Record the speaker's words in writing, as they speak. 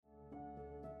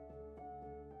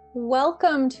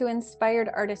Welcome to Inspired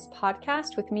Artist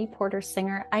Podcast with me, Porter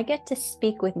Singer. I get to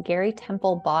speak with Gary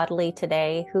Temple Bodley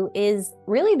today, who is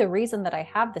really the reason that I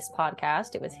have this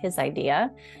podcast. It was his idea.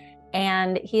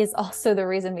 And he is also the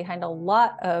reason behind a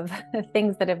lot of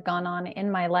things that have gone on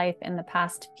in my life in the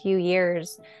past few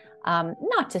years.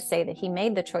 Not to say that he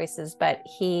made the choices, but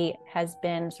he has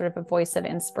been sort of a voice of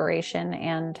inspiration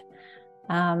and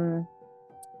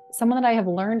someone that I have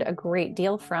learned a great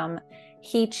deal from.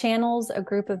 He channels a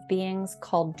group of beings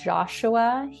called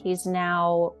Joshua. He's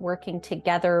now working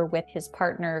together with his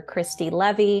partner, Christy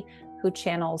Levy, who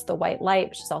channels the white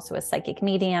light. She's also a psychic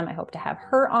medium. I hope to have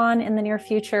her on in the near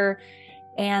future.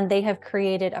 And they have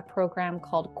created a program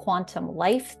called Quantum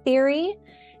Life Theory.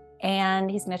 And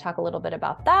he's going to talk a little bit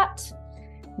about that.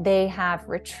 They have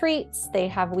retreats, they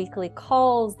have weekly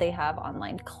calls, they have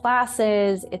online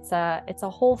classes. It's a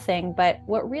whole thing. But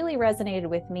what really resonated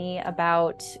with me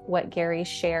about what Gary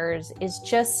shares is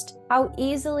just how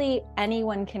easily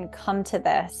anyone can come to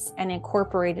this and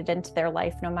incorporate it into their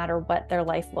life, no matter what their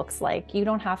life looks like. You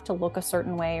don't have to look a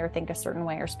certain way or think a certain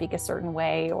way or speak a certain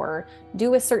way or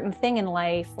do a certain thing in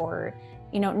life or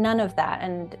none of that.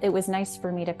 And it was nice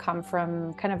for me to come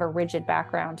from kind of a rigid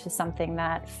background to something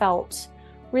that felt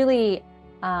really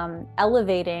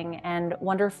elevating and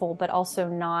wonderful, but also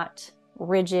not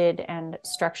rigid and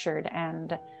structured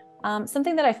and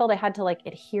something that I felt I had to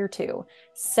adhere to.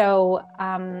 So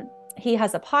he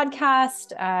has a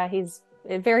podcast. He's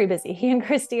very busy. He and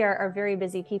Christy are very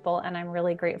busy people, and I'm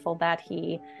really grateful that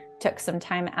he took some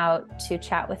time out to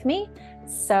chat with me.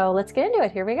 So let's get into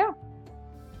it. Here we go.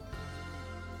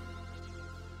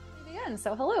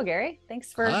 So hello, Gary.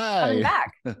 Thanks for coming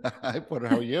back. Hi, Porter.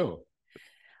 How are you?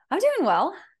 I'm doing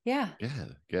well. Yeah.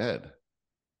 Good.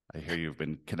 I hear you've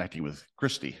been connecting with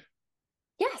Christy.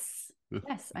 Yes,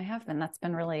 I have been. That's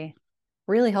been really,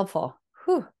 really helpful.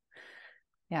 Whew.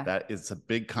 Yeah. That is a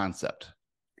big concept,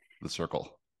 the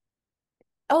circle.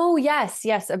 Oh, yes,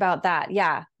 about that.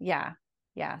 Yeah.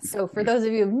 So for those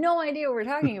of you who have no idea what we're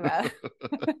talking about,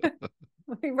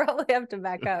 we probably have to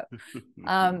back up.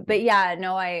 But yeah,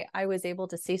 no, I was able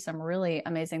to see some really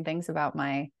amazing things about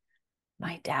my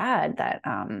dad that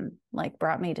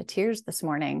brought me to tears this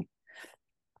morning.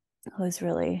 It was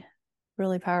really,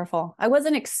 really powerful. I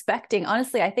wasn't expecting,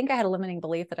 honestly, I think I had a limiting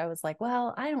belief that I was like,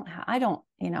 well,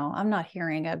 I'm not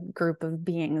hearing a group of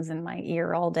beings in my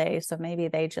ear all day. So maybe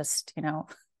they just,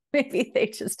 maybe they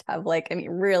just have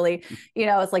really,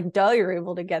 it's like, duh, you're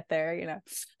able to get there,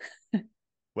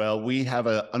 Well, we have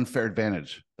an unfair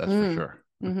advantage. That's for sure.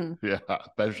 Mm-hmm. Yeah.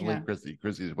 Especially Christy.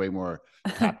 Christy is way more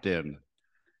tapped in.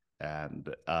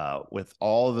 And with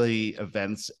all the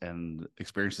events and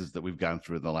experiences that we've gone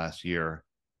through in the last year,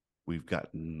 we've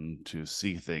gotten to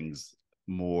see things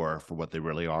more for what they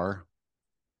really are.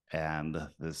 And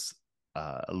this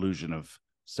illusion of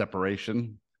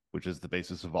separation, which is the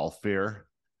basis of all fear,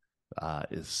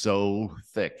 is so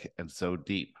thick and so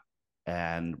deep.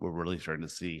 And we're really starting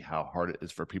to see how hard it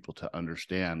is for people to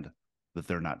understand that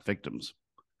they're not victims.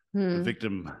 The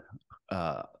victim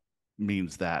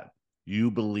means that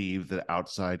you believe that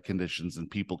outside conditions and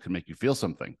people can make you feel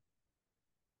something.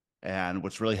 And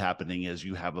what's really happening is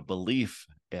you have a belief,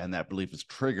 and that belief is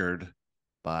triggered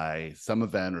by some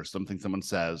event or something someone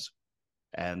says.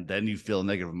 And then you feel a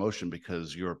negative emotion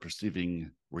because you're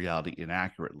perceiving reality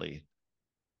inaccurately.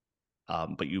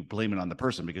 But you blame it on the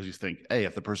person because you think, hey,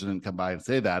 if the person didn't come by and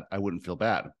say that, I wouldn't feel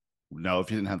bad. No, if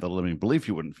you didn't have the limiting belief,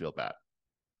 you wouldn't feel bad.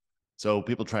 So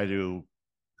people try to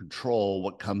control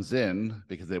what comes in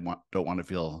because they don't want to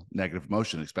feel negative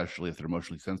emotion, especially if they're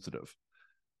emotionally sensitive.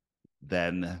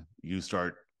 Then you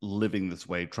start living this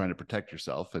way, trying to protect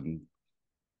yourself and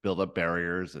build up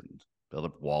barriers and build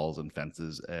up walls and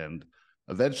fences. And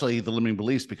eventually the limiting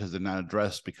beliefs, because they're not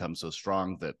addressed, become so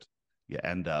strong that you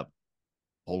end up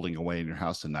holding away in your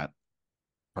house and not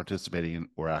participating in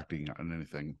or acting on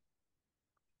anything.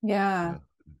 Yeah.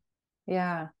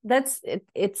 That's it.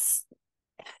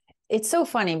 It's so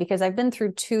funny because I've been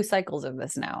through 2 cycles of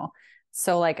this now.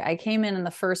 So I came in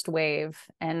the first wave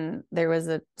and there was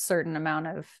a certain amount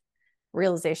of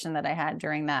realization that I had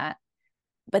during that.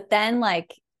 But then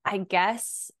I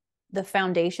guess the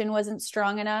foundation wasn't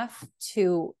strong enough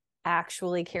to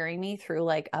actually carry me through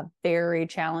a very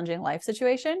challenging life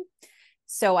situation.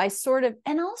 So I sort of,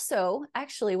 and also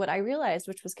actually what I realized,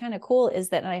 which was kind of cool, is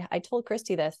that I told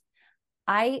Christy this,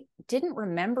 I didn't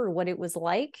remember what it was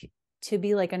like to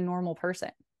be a normal person,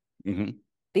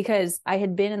 because I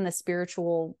had been in the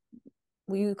spiritual,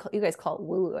 you guys call it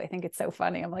woo-woo. I think it's so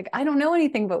funny. I'm like, I don't know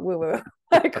anything but woo-woo.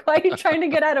 Why are you trying to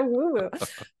get out of woo-woo?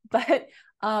 But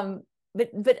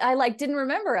but I like didn't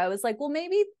remember. I was like, well,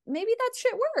 maybe that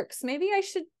shit works. Maybe I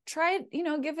should try it,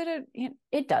 give it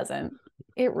it doesn't.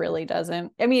 It really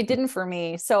doesn't. I mean, it didn't for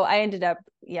me. So I ended up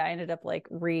like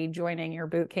rejoining your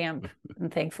boot camp,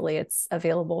 and thankfully it's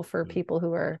available for people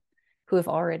who have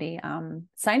already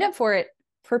signed up for it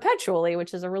perpetually,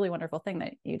 which is a really wonderful thing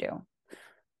that you do.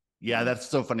 Yeah, that's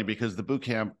so funny because the boot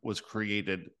camp was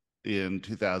created in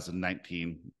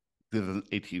 2019,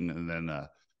 2018, and then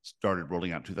started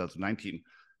rolling out in 2019.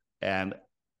 And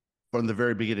from the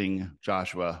very beginning,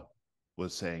 Joshua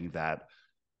was saying that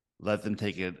let them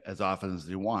take it as often as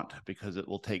they want, because it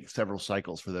will take several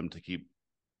cycles for them to keep,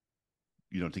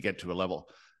 to get to a level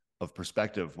of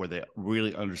perspective where they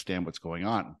really understand what's going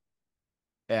on.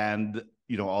 And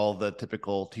all the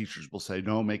typical teachers will say,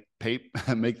 no, make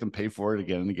them pay for it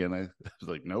again and again. I was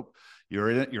like, nope,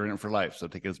 you're in it for life, so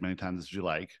take it as many times as you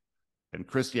like. And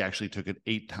Christy actually took it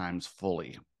 8 times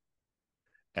fully,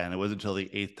 and it wasn't until the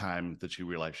 8th time that she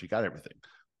realized she got everything.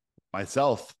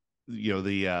 Myself,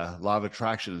 the law of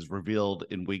attraction is revealed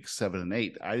in weeks 7 and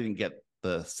 8. I didn't get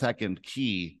the second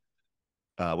key,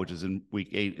 which is in week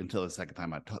 8, until the second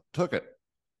time I took it.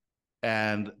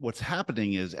 And what's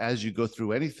happening is, as you go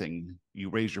through anything, you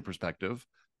raise your perspective.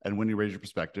 And when you raise your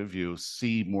perspective, you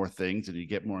see more things and you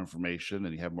get more information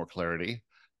and you have more clarity.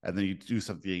 And then you do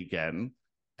something again,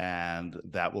 and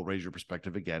that will raise your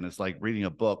perspective again. It's like reading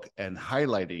a book and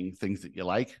highlighting things that you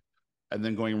like, and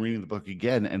then going and reading the book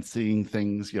again and seeing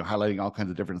things, highlighting all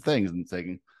kinds of different things and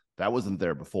saying, that wasn't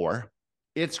there before.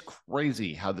 It's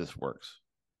crazy how this works.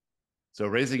 So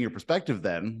raising your perspective,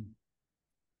 then,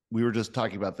 we were just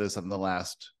talking about this on the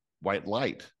last White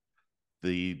Light,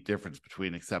 the difference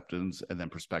between acceptance and then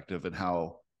perspective, and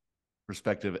how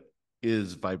perspective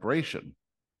is vibration.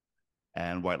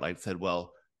 And White Light said,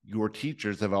 well, your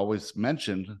teachers have always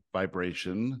mentioned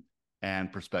vibration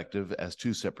and perspective as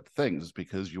 2 separate things,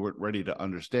 because you weren't ready to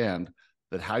understand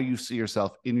that how you see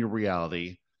yourself in your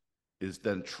reality is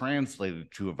then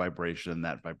translated to a vibration, and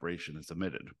that vibration is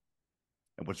emitted.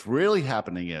 And what's really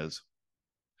happening is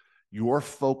your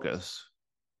focus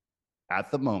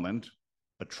at the moment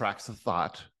attracts a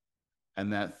thought,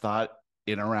 and that thought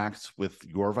interacts with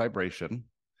your vibration,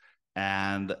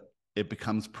 and it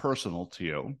becomes personal to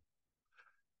you.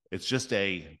 It's just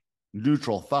a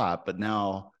neutral thought, but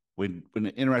now when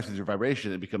it interacts with your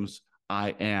vibration, it becomes I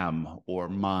am, or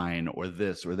mine, or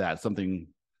this or that, something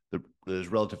that is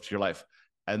relative to your life.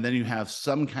 And then you have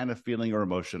some kind of feeling or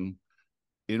emotion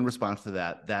in response to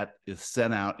that is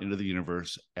sent out into the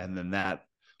universe, and then that,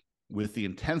 with the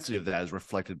intensity of that, is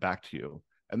reflected back to you.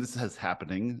 And this is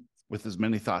happening with as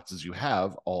many thoughts as you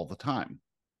have all the time.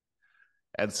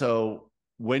 And so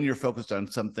when you're focused on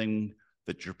something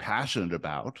that you're passionate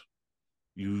about,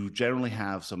 you generally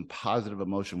have some positive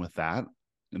emotion with that,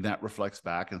 and that reflects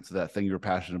back. And so that thing you're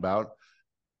passionate about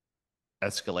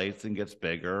escalates and gets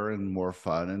bigger and more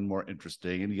fun and more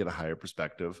interesting, and you get a higher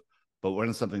perspective. But when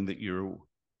it's something that you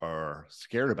are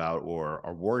scared about or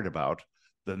are worried about,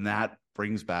 then that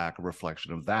brings back a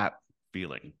reflection of that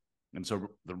feeling. And so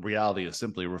the reality is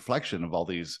simply a reflection of all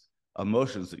these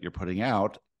emotions that you're putting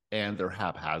out, and they're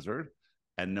haphazard,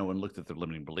 and no one looked at their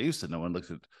limiting beliefs, and no one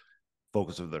looks at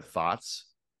focus of their thoughts.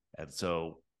 And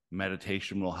so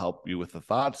meditation will help you with the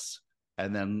thoughts,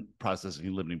 and then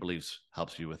processing limiting beliefs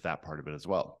helps you with that part of it as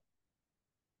well.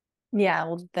 Yeah,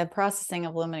 well, the processing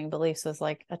of limiting beliefs was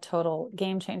like a total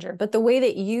game changer. But the way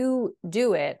that you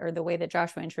do it, or the way that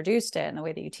Joshua introduced it and the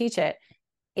way that you teach it,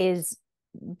 is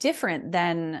different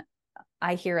than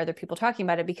I hear other people talking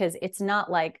about it, because it's not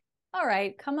like, all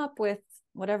right, come up with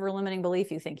whatever limiting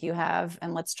belief you think you have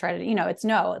and let's try to,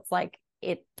 it's like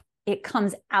it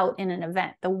comes out in an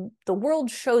event. The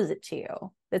world shows it to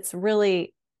you. It's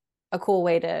really a cool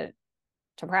way to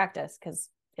practice, because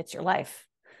it's your life.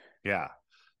 Yeah.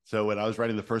 So when I was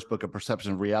writing the first book of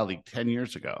Perception of Reality 10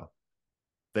 years ago,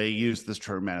 they used this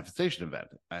term manifestation event.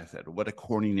 I said, what a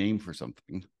corny name for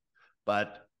something.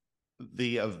 But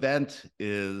the event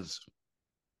is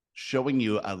showing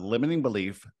you a limiting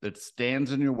belief that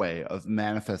stands in your way of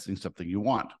manifesting something you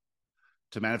want.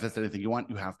 To manifest anything you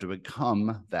want, you have to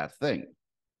become that thing.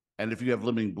 And if you have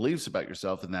limiting beliefs about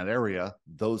yourself in that area,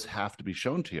 those have to be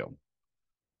shown to you.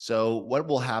 So what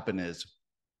will happen is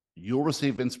you'll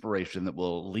receive inspiration that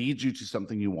will lead you to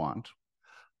something you want,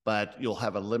 but you'll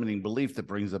have a limiting belief that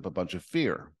brings up a bunch of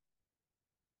fear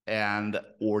and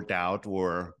or doubt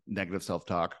or negative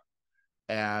self-talk,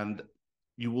 and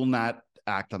you will not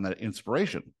act on that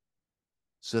inspiration.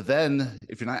 So then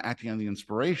if you're not acting on the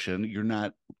inspiration, you're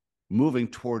not moving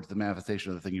towards the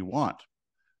manifestation of the thing you want.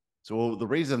 So the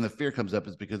reason the fear comes up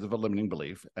is because of a limiting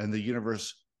belief, and the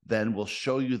universe then we'll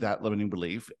show you that limiting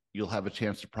belief. You'll have a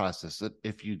chance to process it.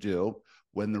 If you do,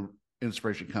 when the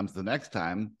inspiration comes the next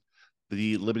time,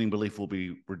 the limiting belief will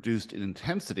be reduced in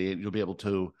intensity and you'll be able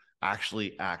to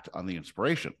actually act on the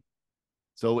inspiration.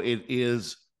 So it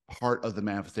is part of the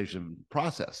manifestation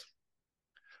process.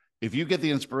 If you get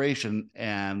the inspiration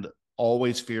and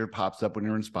always fear pops up when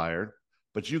you're inspired,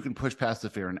 but you can push past the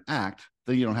fear and act,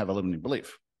 then you don't have a limiting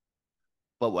belief.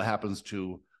 But what happens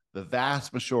to the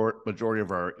vast majority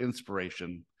of our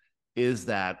inspiration is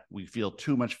that we feel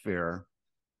too much fear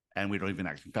and we don't even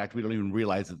act. In fact, we don't even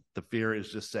realize that the fear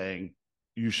is just saying,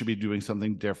 you should be doing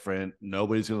something different.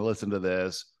 Nobody's going to listen to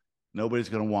this. Nobody's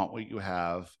going to want what you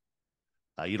have.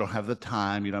 You don't have the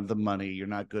time. You don't have the money. You're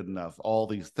not good enough. All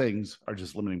these things are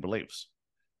just limiting beliefs.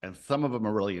 And some of them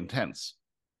are really intense.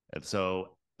 And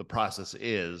so the process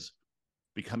is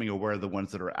becoming aware of the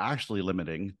ones that are actually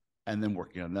limiting and then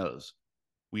working on those.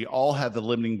 We all have the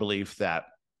limiting belief that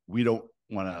we don't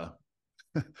want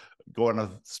to go on a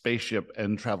spaceship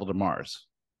and travel to Mars.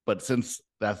 But since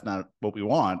that's not what we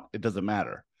want, it doesn't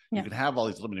matter. Yeah. You can have all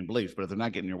these limiting beliefs, but if they're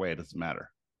not getting in your way, it doesn't matter.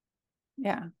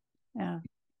 Yeah. Yeah.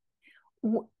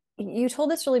 You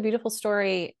told this really beautiful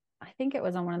story. I think it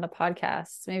was on one of the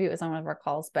podcasts. Maybe it was on one of our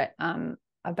calls, but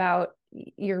about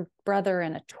your brother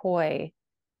and a toy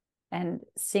and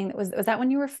seeing that was that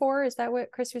when you were 4? Is that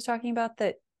what Chris was talking about?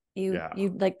 That you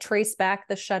like trace back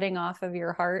the shutting off of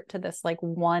your heart to this like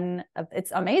one of,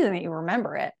 it's amazing that you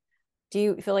remember it. Do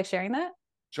you feel like sharing that?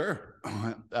 Sure.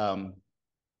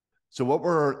 So what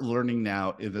we're learning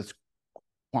now in this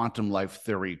quantum life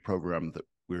theory program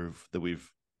that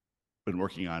we've been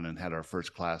working on and had our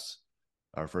first class,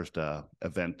 our first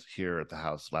event here at the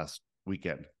house last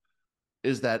weekend,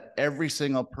 is that every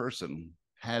single person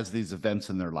has these events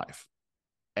in their life.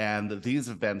 And these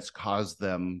events cause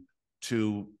them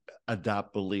to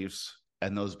adopt beliefs,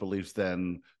 and those beliefs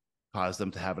then cause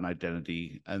them to have an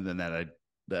identity, and then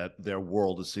that their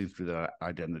world is seen through that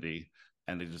identity,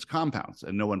 and it just compounds,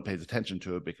 and no one pays attention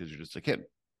to it because you're just a kid.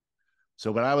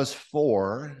 So when I was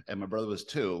 4 and my brother was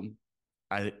 2,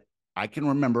 I can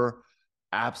remember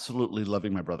absolutely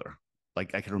loving my brother.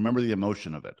 Like I can remember the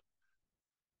emotion of it.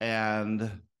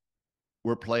 And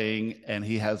we're playing, and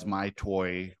he has my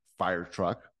toy fire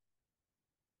truck,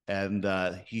 and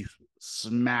he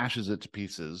smashes it to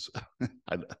pieces.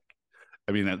 I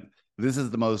mean, this is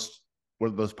one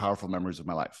of the most powerful memories of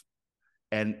my life.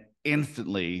 And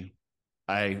instantly,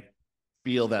 I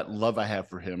feel that love I have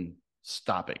for him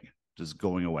stopping, just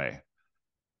going away.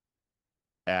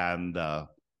 And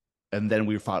then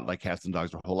we fought like cats and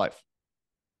dogs our whole life.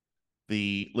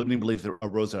 The limiting belief that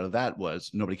arose out of that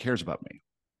was nobody cares about me.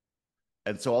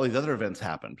 And so all these other events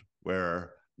happened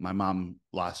where my mom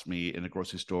lost me in a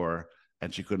grocery store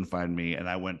and she couldn't find me. And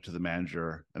I went to the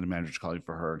manager, and the manager's calling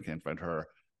for her and can't find her.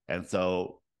 And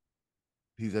so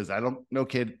he says, I don't know,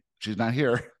 kid, she's not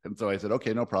here. And so I said,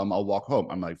 okay, no problem. I'll walk home.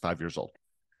 I'm like 5 years old.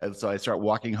 And so I start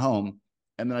walking home,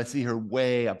 and then I see her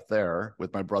way up there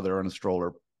with my brother in a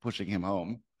stroller pushing him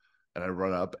home. And I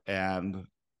run up, and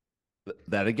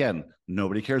that again,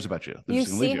 nobody cares about you. You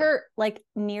see her like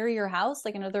near your house?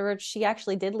 Like, in other words, she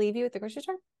actually did leave you at the grocery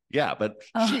store? Yeah, but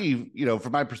she,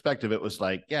 from my perspective, it was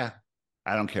like, yeah,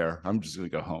 I don't care. I'm just going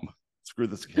to go home. Screw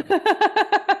this kid.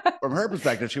 From her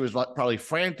perspective, she was probably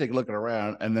frantic looking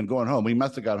around and then going home. We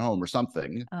must have got home or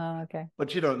something. Oh, okay.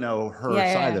 But you don't know her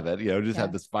side of it. Just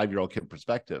had this 5-year-old kid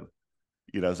perspective.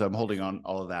 So I'm holding on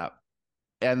all of that.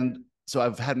 And so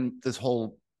I've had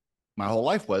my whole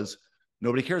life was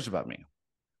nobody cares about me,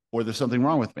 or there's something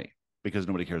wrong with me because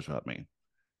nobody cares about me.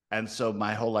 And so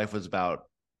my whole life was about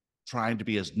trying to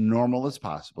be as normal as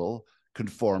possible,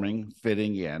 conforming,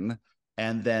 fitting in,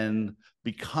 and then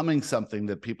becoming something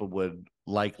that people would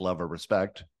like, love, or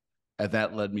respect. And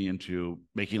that led me into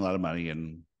making a lot of money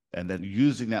and then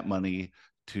using that money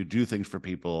to do things for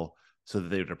people so that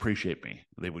they would appreciate me,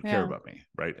 they would care about me,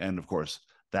 right? And of course,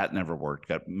 that never worked.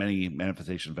 Got many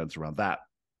manifestation events around that.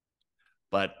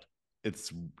 But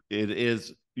it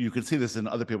is, you can see this in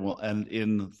other people, and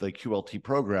in the QLT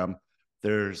program,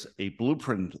 there's a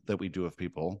blueprint that we do of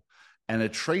people, and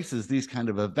it traces these kind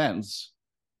of events,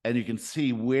 and you can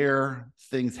see where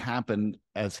things happened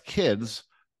as kids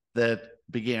that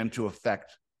began to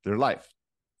affect their life.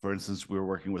 For instance, we were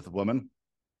working with a woman,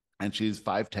 and she's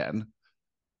 5'10",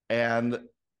 and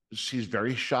she's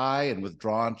very shy and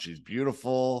withdrawn. She's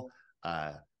beautiful.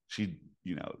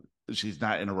 She's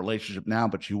not in a relationship now,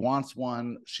 but she wants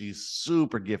one. She's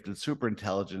super gifted, super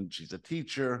intelligent. She's a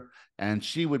teacher, and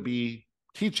she would be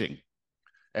teaching.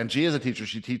 And she is a teacher.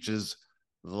 She teaches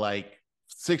like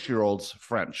 6-year-olds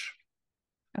French.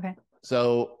 Okay.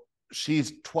 So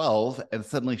she's 12 and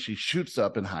suddenly she shoots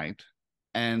up in height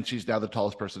and she's now the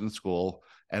tallest person in school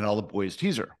and all the boys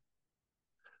tease her.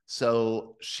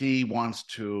 So she wants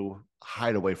to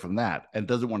hide away from that and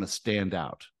doesn't want to stand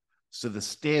out. So the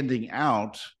standing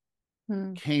out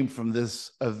came from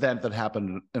this event that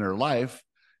happened in her life,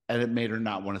 and it made her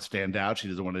not want to stand out. She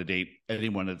doesn't want to date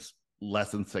anyone that's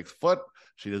less than 6 foot.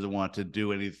 She doesn't want to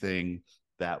do anything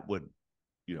that would,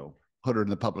 put her in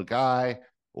the public eye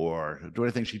or do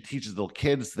anything. She teaches little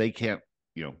kids. They can't,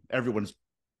 everyone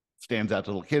stands out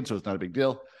to little kids, so it's not a big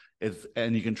deal.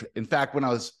 And you can, in fact, when I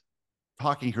was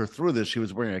talking her through this, she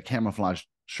was wearing a camouflage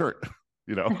shirt,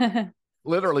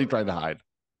 literally trying to hide.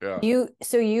 Yeah.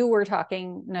 You were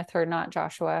talking with her, not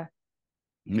Joshua.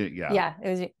 Yeah. Yeah. It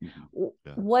was.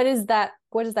 Yeah. What is that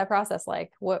process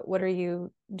like? What are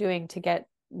you doing to get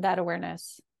that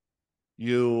awareness?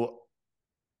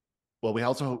 Well, we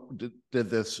also did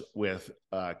this with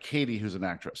Katie, who's an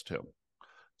actress too.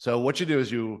 So what you do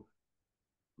is you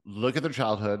look at their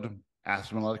childhood, ask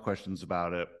them a lot of questions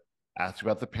about it, ask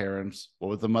about the parents. What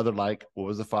was the mother like? What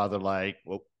was the father like?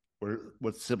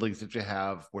 What siblings did you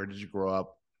have? Where did you grow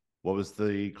up? What was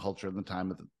the culture and the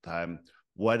time at the time?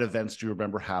 What events do you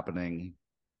remember happening?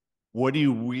 What do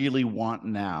you really want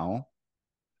now?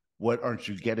 What aren't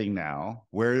you getting now?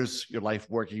 Where is your life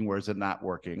working? Where is it not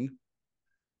working?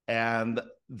 And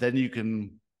then you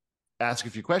can ask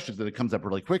a few questions and it comes up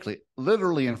really quickly,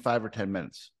 literally in 5 or 10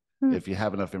 minutes, if you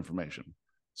have enough information.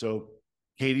 So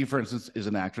Katie, for instance, is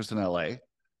an actress in LA,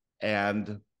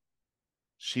 and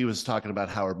she was talking about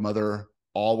how her mother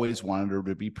always wanted her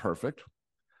to be perfect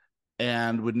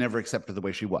and would never accept her the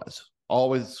way she was.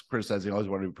 Always criticizing, always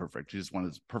wanted to be perfect. She just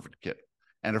wanted this perfect kid.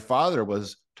 And her father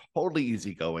was totally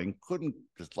easygoing,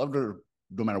 just loved her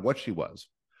no matter what she was.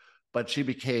 But she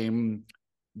became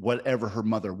whatever her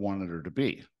mother wanted her to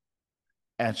be.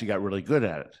 And she got really good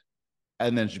at it.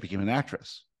 And then she became an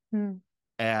actress.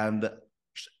 And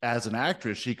as an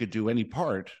actress, she could do any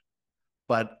part.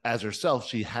 But as herself,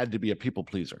 she had to be a people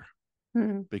pleaser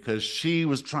because she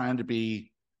was trying to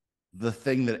be the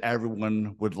thing that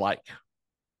everyone would like.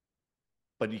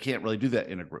 But you can't really do that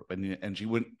in a group. And she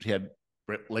had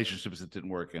relationships that didn't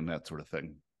work and that sort of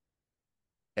thing.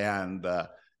 And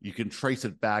you can trace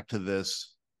it back to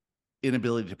this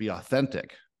inability to be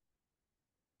authentic.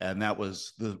 And that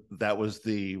was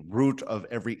the root of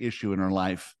every issue in her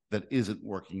life that isn't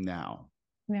working now.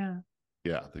 Yeah.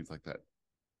 Yeah, things like that.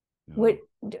 What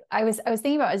I was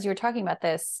thinking about as you were talking about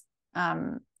this,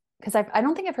 because I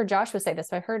don't think I've heard Joshua say this,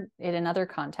 but I've heard it in other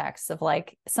contexts of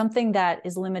like something that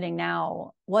is limiting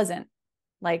now wasn't.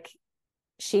 Like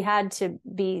she had to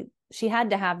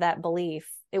have that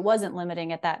belief. It wasn't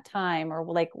limiting at that time, or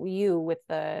like you with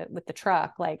the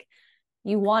truck, like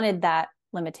you wanted that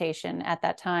limitation at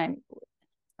that time,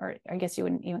 or I guess you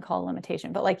wouldn't even call it a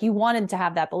limitation, but like you wanted to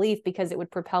have that belief because it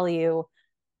would propel you,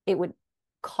 it would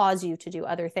cause you to do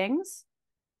other things.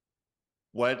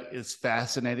 What is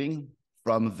fascinating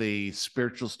from the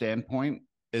spiritual standpoint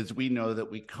is we know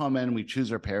that we come in, we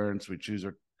choose our parents, we choose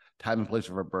our time and place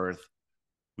of our birth,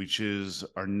 we choose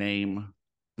our name.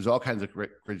 There's all kinds of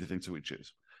crazy things that we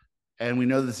choose. And we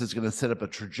know this is going to set up a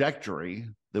trajectory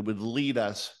that would lead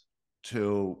us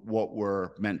to what we're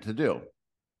meant to do.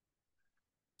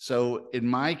 So in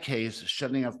my case,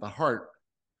 shutting off the heart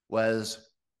was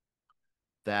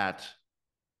that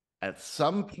at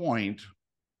some point,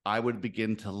 I would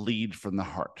begin to lead from the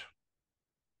heart.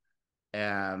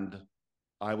 And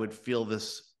I would feel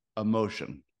this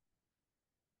emotion.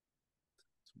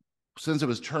 Since it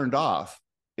was turned off,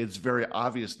 it's very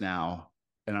obvious now,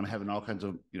 and I'm having all kinds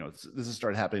of, this has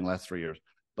started happening in the last 3 years,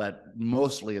 but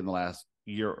mostly in the last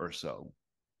year or so,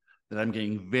 that I'm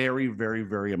getting very, very,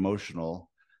 very emotional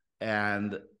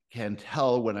and can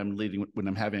tell when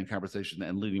I'm having a conversation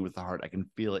and leading with the heart. I can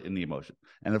feel it in the emotion.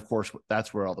 And of course,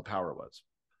 that's where all the power was.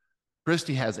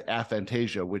 Christy has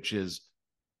aphantasia, which is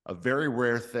a very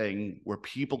rare thing where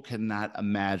people cannot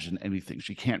imagine anything.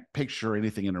 She can't picture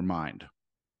anything in her mind.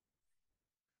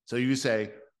 So you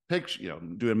say, picture,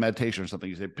 do a meditation or something.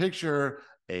 You say, picture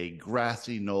a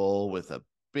grassy knoll with a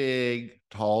big,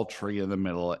 tall tree in the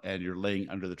middle, and you're laying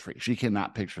under the tree. She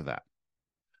cannot picture that.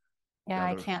 Yeah,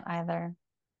 I can't either.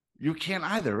 You can't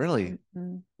either, really?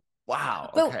 Mm-hmm. Wow.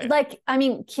 But okay. like, I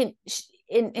mean,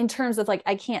 in terms of like,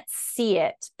 I can't see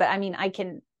it, but I mean,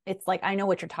 it's like, I know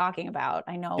what you're talking about.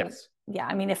 I know. Yes. Yeah.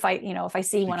 I mean, if I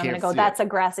see one, I'm going to go, that's a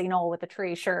grassy knoll with a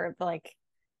tree. Sure. But like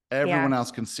everyone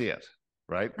else can see it,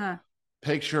 right? Huh.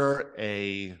 Picture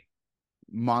a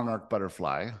monarch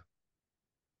butterfly.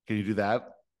 Can you do that?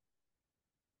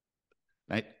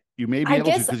 You may be I able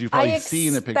to guess because you've I probably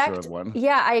seen a picture expect, of one.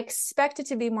 yeah, I expect it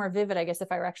to be more vivid, I guess,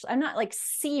 if I were actually, I'm not like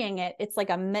seeing it. It's like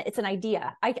it's an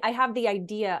idea. I have the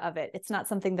idea of it. It's not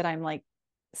something that I'm like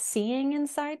seeing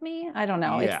inside me. I don't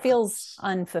know. It Yeah. feels So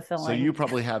unfulfilling. you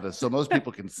probably have this. So most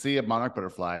people can see a monarch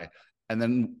butterfly, and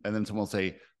then someone will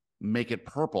say, make it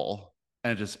purple,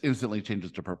 and it just instantly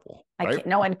changes to purple. I Right can't,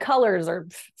 no, and colors or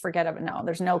forget of it. No,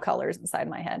 there's no colors inside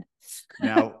my head.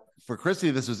 now, for Christy,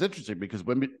 this was interesting because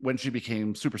when she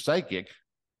became super psychic,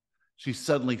 she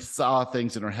suddenly saw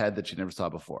things in her head that she never saw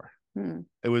before.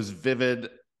 It was vivid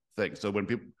things. So when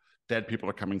dead people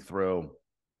are coming through,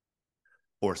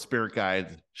 or spirit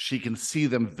guides, she can see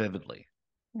them vividly.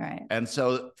 Right. And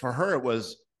so for her, it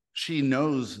was, she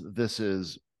knows this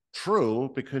is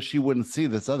true because she wouldn't see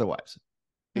this otherwise.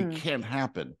 It can't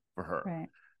happen for her. Right.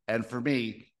 And for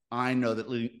me, I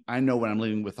know I know when I'm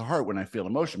leading with the heart when I feel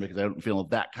emotion, because I don't feel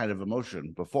that kind of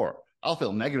emotion before. I'll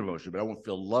feel negative emotion, but I won't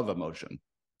feel love emotion.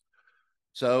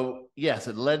 So yes,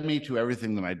 it led me to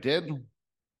everything that I did,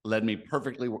 led me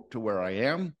perfectly to where I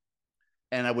am.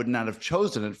 And I would not have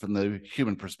chosen it from the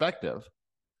human perspective,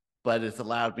 but it's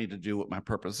allowed me to do what my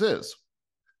purpose is.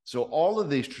 So all of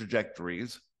these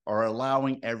trajectories are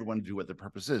allowing everyone to do what their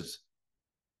purpose is.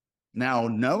 Now,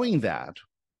 knowing that,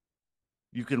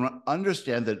 you can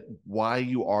understand that why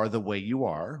you are the way you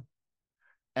are,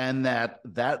 and that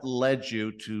led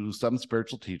you to some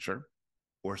spiritual teacher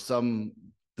or some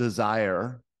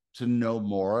desire to know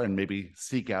more and maybe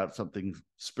seek out something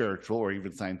spiritual or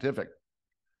even scientific.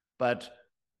 But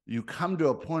you come to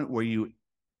a point where you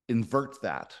invert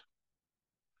that.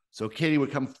 So Katie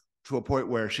would come to a point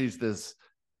where she's this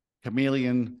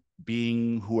chameleon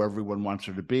being who everyone wants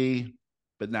her to be,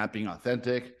 but not being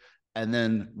authentic. And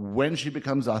then when she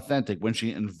becomes authentic, when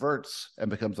she inverts and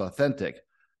becomes authentic,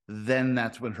 then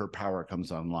that's when her power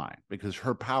comes online, because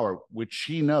her power, which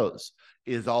she knows,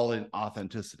 is all in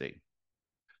authenticity.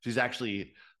 She's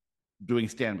actually doing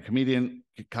stand-up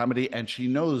comedy, and she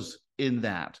knows in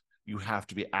that you have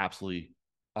to be absolutely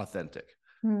authentic.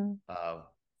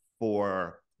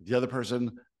 For the other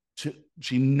person,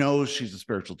 she knows she's a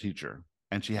spiritual teacher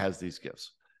and she has these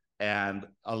gifts. And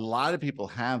a lot of people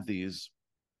have these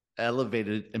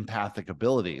elevated empathic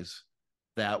abilities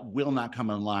that will not come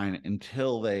online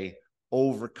until they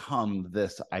overcome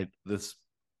this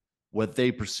what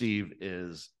they perceive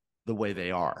is the way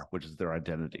they are, which is their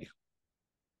identity.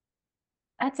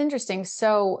 That's interesting.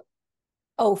 So,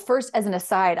 first, as an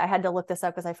aside, I had to look this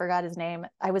up because I forgot his name.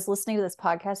 I was listening to this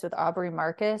podcast with Aubrey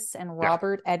Marcus and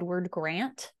Robert Edward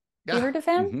Grant. Yeah. You heard of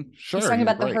him? Sure. He's talking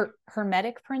about the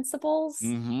hermetic principles.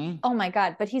 Oh my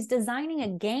God. But he's designing a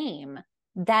game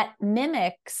that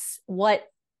mimics what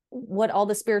all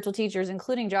the spiritual teachers,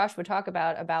 including Josh, would talk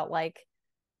about like,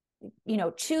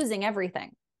 choosing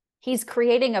everything. He's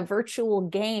creating a virtual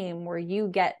game where you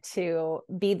get to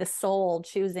be the soul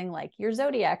choosing like your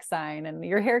zodiac sign and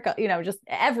your haircut, just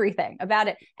everything about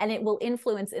it. And it will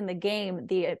influence in the game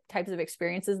the types of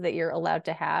experiences that you're allowed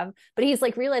to have. But he's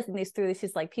like realizing these through this.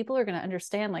 He's like, people are going to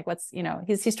understand like what's,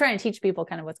 he's trying to teach people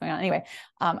kind of what's going on. Anyway,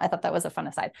 I thought that was a fun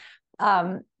aside.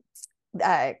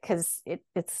 Because it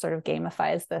sort of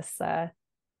gamifies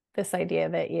this idea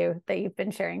that you've been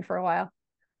sharing for a while.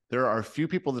 There are a few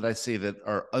people that I see that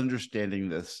are understanding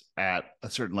this at a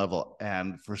certain level.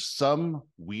 And for some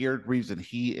weird reason,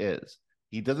 he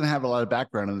doesn't have a lot of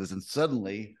background in this. And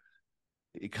suddenly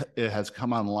it has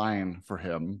come online for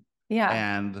him. Yeah.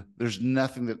 And there's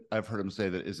nothing that I've heard him say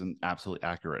that isn't absolutely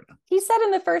accurate. He said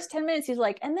in the first 10 minutes, he's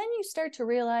like, and then you start to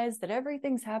realize that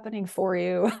everything's happening for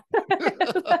you.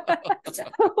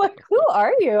 Like, who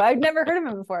are you? I've never heard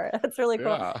of him before. That's really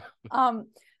cool. Yeah.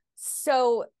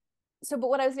 But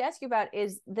what I was going to ask you about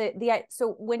is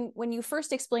so when you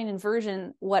first explained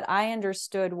inversion, what I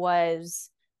understood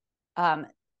was,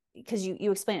 because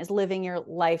you explain it as living your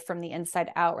life from the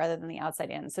inside out rather than the outside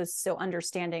in. So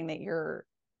understanding that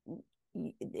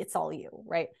it's all you,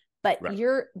 right? But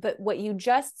but what you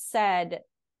just said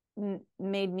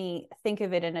made me think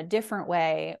of it in a different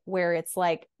way, where it's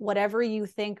like whatever you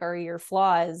think are your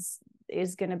flaws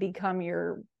is going to become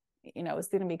it's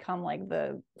going to become like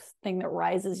the thing that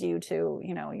rises you to,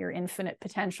 your infinite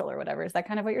potential or whatever. Is that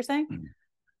kind of what you're saying?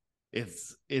 It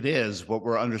is what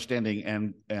we're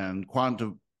understanding. And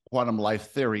quantum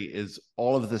life theory is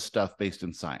all of this stuff based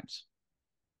in science.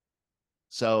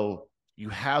 So you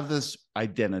have this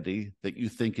identity that you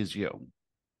think is you.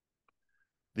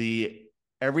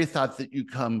 Every thought that you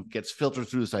gets filtered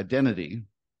through this identity.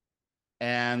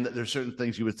 And there's certain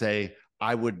things you would say,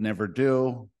 I would never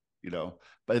do,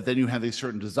 but then you have these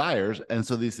certain desires. And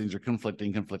so these things are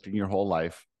conflicting your whole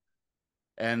life.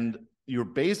 And you're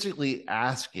basically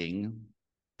asking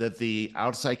that the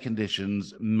outside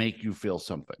conditions make you feel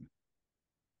something.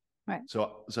 Right.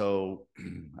 So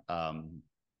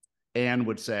Anne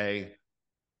would say,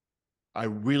 I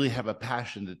really have a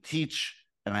passion to teach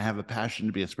and I have a passion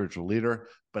to be a spiritual leader,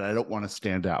 but I don't want to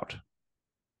stand out.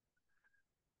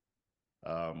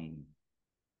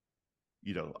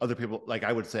 Other people, like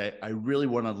I would say, I really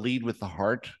want to lead with the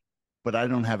heart, but I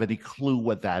don't have any clue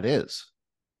what that is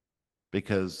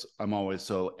because I'm always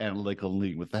so analytical and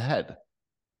leading with the head.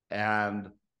 And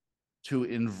to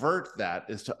invert that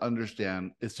is to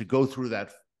understand, is to go through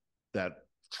that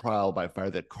trial by fire,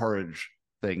 that courage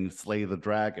thing, slay the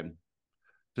dragon.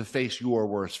 To face your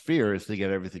worst fear is to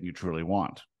get everything you truly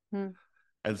want. And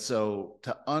so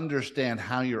to understand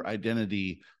how your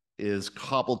identity is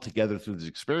cobbled together through these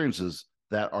experiences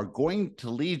that are going to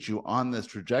lead you on this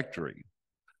trajectory,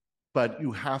 but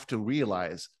you have to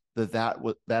realize that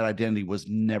identity was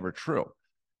never true.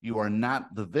 You are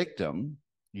not the victim,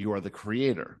 you are the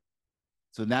creator.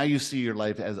 So now you see your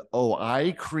life as, oh,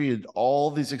 I created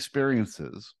all these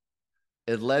experiences.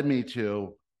 It led me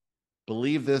to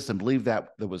believe this and believe that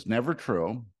was never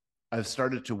true. I've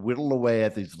started to whittle away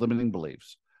at these limiting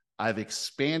beliefs. I've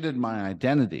expanded my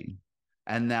identity,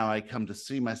 and now I come to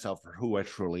see myself for who I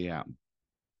truly am.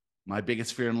 My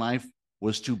biggest fear in life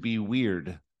was to be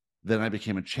weird. Then I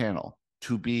became a channel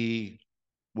to be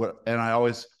and I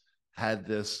always had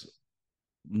this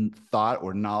thought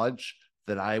or knowledge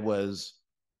that I was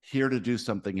here to do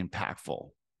something impactful,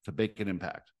 to make an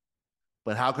impact.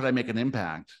 But how could I make an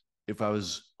impact if I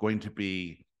was going to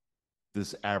be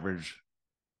this average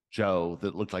Joe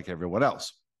that looked like everyone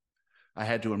else? I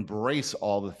had to embrace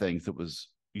all the things that was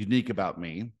unique about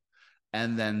me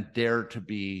and then dare to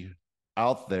be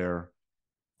out there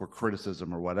for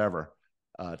criticism or whatever,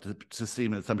 to see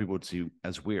that some people would see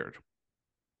as weird.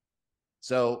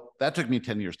 So that took me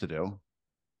 10 years to do.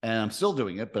 And I'm still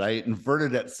doing it, but I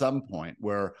inverted at some point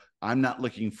where I'm not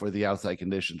looking for the outside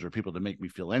conditions or people to make me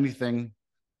feel anything.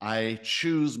 I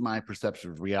choose my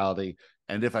perception of reality.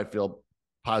 And if I feel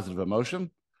positive emotion,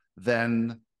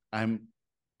 then I'm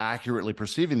accurately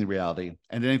perceiving the reality.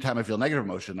 And anytime I feel negative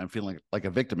emotion, I'm feeling like a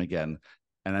victim again,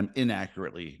 and I'm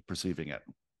inaccurately perceiving it.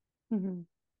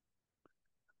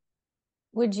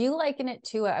 Would you liken it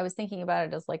to, I was thinking about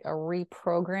it as like a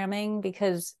reprogramming,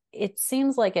 because it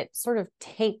seems like it sort of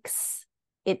takes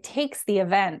the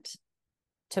event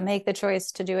to make the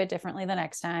choice to do it differently the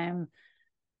next time,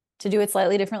 to do it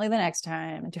slightly differently the next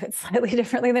time, and do it slightly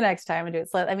differently the next time, and do it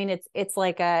slightly. I mean, it's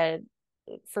like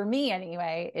for me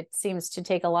anyway, it seems to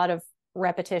take a lot of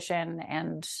repetition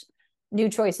and new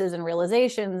choices and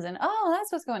realizations, and oh, that's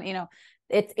what's going,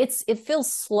 it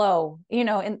feels slow, in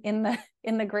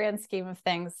the grand scheme of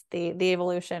things, the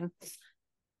evolution.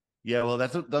 Yeah, well,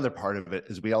 that's another part of it,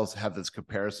 is we also have this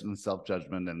comparison and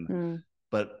self-judgment,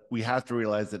 but we have to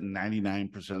realize that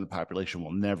 99% of the population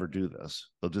will never do this.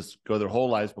 They'll just go their whole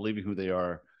lives believing who they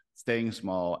are, staying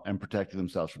small, and protecting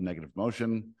themselves from negative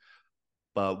emotion.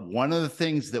 But one of the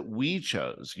things that we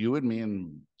chose, you and me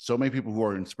and so many people who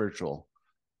are in spiritual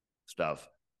stuff,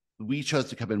 we chose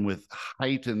to come in with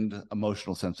heightened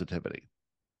emotional sensitivity.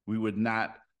 We would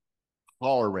not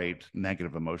tolerate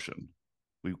negative emotion.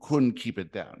 We couldn't keep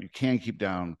it down. You can't keep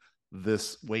down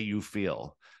this way you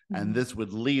feel. And this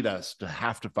would lead us to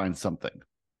have to find something.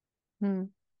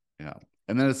 Yeah.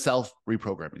 And then it's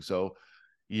self-reprogramming. So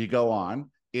you go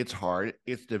on, it's hard,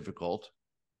 it's difficult.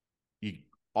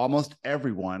 Almost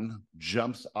everyone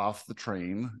jumps off the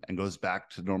train and goes back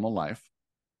to normal life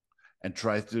and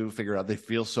tries to figure out they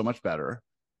feel so much better.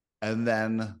 And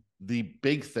then the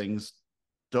big things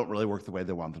don't really work the way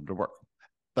they want them to work.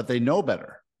 But they know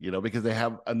better, because they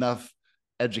have enough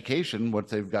education once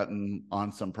they've gotten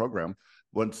on some program,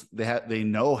 once they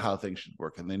know how things should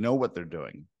work and they know what they're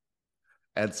doing.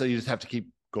 And so you just have to keep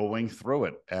going through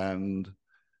it. And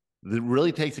it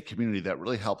really takes a community that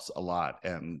really helps a lot.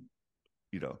 And,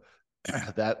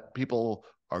 that people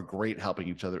are great helping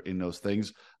each other in those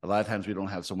things. A lot of times we don't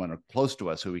have someone close to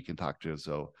us who we can talk to.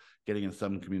 So getting in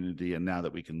some community, and now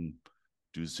that we can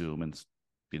do Zoom and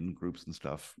in groups and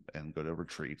stuff and go to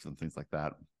retreats and things like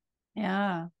that.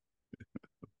 Yeah.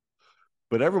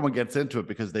 But everyone gets into it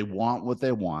because they want what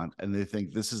they want and they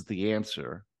think this is the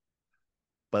answer,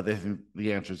 but they think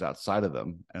the answer is outside of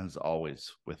them and is always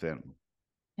within.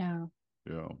 Yeah.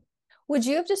 Yeah. Would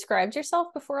you have described yourself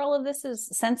before all of this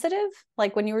as sensitive?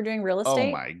 Like when you were doing real estate?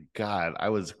 Oh my God. I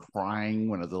was crying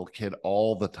when I was a little kid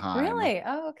all the time. Really?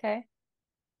 Oh, okay.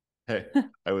 Hey,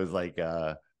 I was like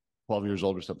 12 years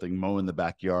old or something, mowing the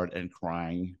backyard and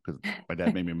crying because my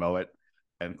dad made me mow it,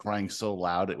 and crying so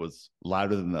loud it was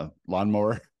louder than the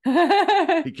lawnmower.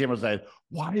 He came outside,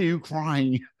 why are you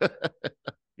crying?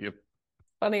 Yep.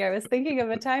 Funny, I was thinking of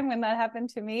a time when that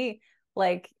happened to me.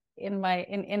 Like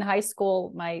in high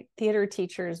school, my theater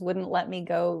teachers wouldn't let me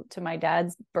go to my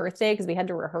dad's birthday because we had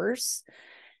to rehearse.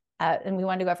 And we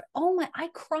wanted to go after, oh my, I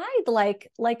cried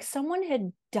like someone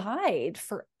had died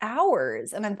for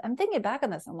hours. And I'm thinking back on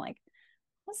this. I'm like,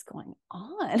 what's going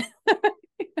on?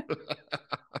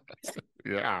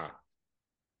 Yeah.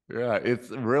 Yeah.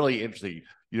 It's really interesting.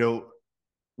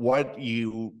 What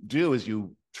you do is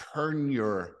you turn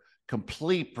your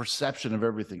complete perception of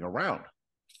everything around.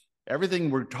 Everything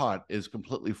we're taught is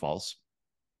completely false.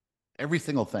 Every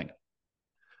single thing.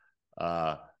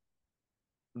 Uh,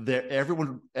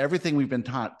 everything we've been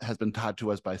taught has been taught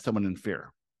to us by someone in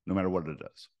fear, no matter what it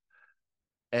is.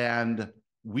 And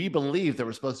we believe that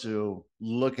we're supposed to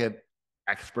look at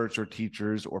experts or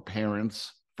teachers or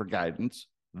parents for guidance.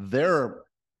 They're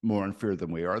more in fear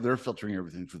than we are. They're filtering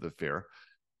everything through the fear.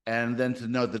 And then to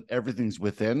know that everything's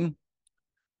within,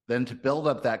 then to build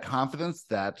up that confidence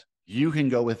that you can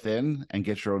go within and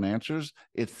get your own answers,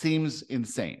 it seems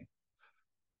insane.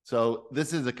 So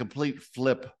this is a complete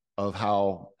flip of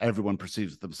how everyone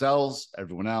perceives themselves,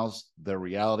 everyone else, their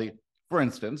reality. For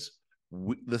instance,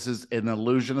 this is an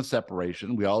illusion of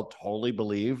separation. We all totally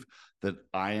believe that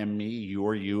I am me, you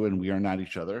are you, and we are not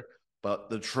each other. But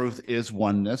the truth is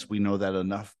oneness. We know that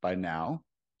enough by now.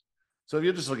 So if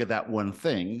you just look at that one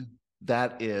thing,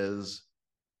 that is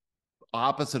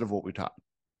opposite of what we taught.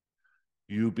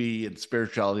 You be in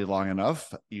spirituality long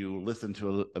enough, you listen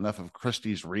to enough of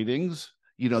Christie's readings,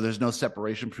 there's no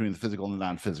separation between the physical and the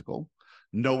non-physical.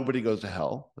 Nobody goes to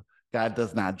hell. God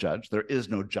does not judge. There is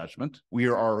no judgment. We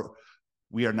are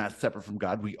not separate from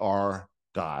God. We are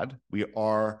God. We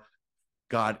are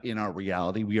God in our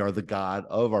reality. We are the God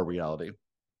of our reality.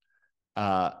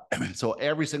 So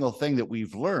every single thing that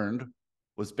we've learned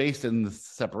was based in the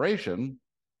separation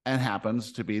and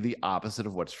happens to be the opposite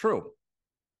of what's true.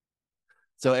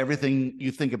 So everything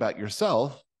you think about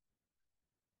yourself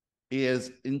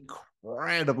is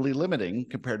incredibly limiting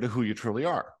compared to who you truly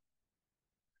are.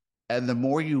 And the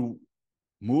more you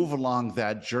move along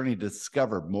that journey to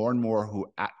discover more and more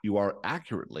who you are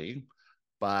accurately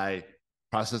by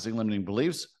processing limiting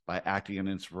beliefs, by acting on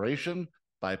inspiration,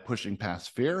 by pushing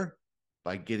past fear,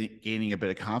 by gaining a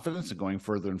bit of confidence and going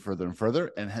further and further and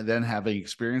further, and then having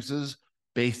experiences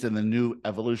based in the new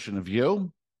evolution of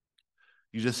you,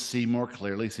 you just see more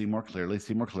clearly, see more clearly,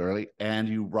 see more clearly, and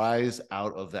you rise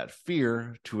out of that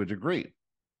fear to a degree.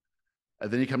 And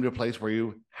then you come to a place where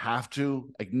you have to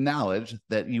acknowledge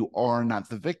that you are not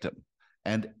the victim.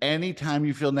 And anytime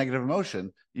you feel negative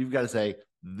emotion, you've got to say,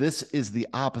 this is the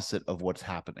opposite of what's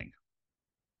happening.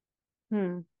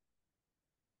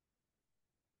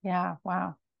 Yeah.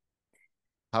 Wow.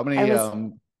 How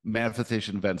many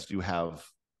manifestation events do you have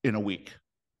in a week?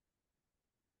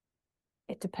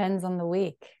 It depends on the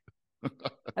week.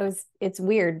 It's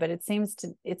weird, but it seems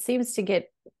to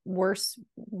get worse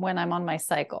when I'm on my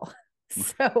cycle.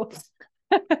 So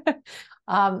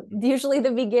usually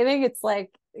the beginning, it's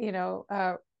like,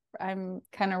 I'm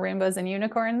kind of rainbows and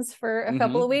unicorns for a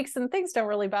couple of weeks and things don't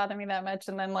really bother me that much.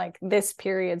 And then like this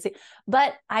period,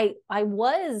 but I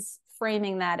was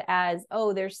framing that as,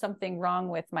 oh, there's something wrong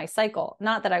with my cycle.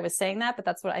 Not that I was saying that, but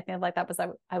that's what I think like that was,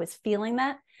 I was feeling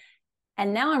that.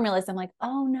 And now I'm realizing I'm like,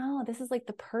 oh no, this is like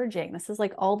the purging. This is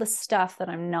like all the stuff that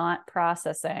I'm not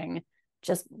processing,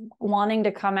 just wanting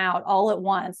to come out all at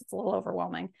once. It's a little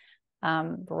overwhelming.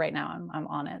 But right now I'm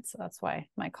on it. So that's why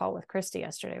my call with Christy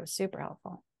yesterday was super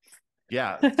helpful.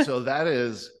 Yeah. So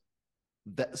that's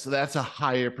a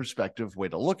higher perspective way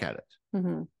to look at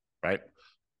it. Right.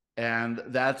 And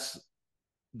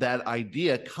that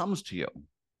idea comes to you.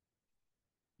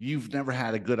 You've never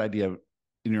had a good idea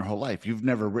in your whole life. You've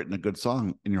never written a good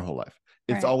song in your whole life.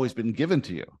 It's always been given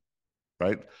to you.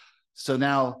 Right. So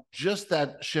now just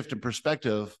that shift in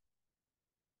perspective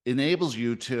enables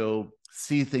you to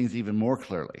see things even more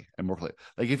clearly and more clearly.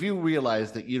 Like if you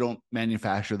realize that you don't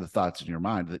manufacture the thoughts in your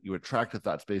mind, that you attract the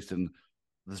thoughts based in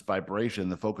this vibration,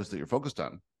 the focus that you're focused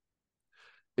on.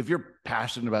 If you're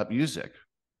passionate about music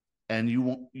and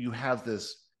you have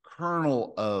this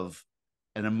kernel of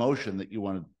an emotion that you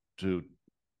want to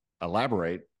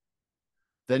elaborate,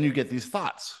 then you get these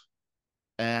thoughts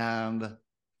and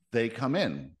they come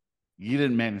in. You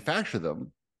didn't manufacture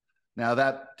them. Now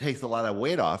that takes a lot of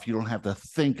weight off. You don't have to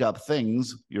think up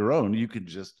things your own. You could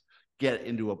just get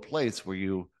into a place where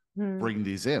you bring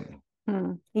these in.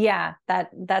 Yeah,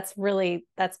 that's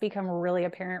become really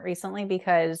apparent recently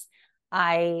because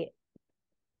I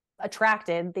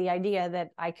attracted the idea that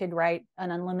I could write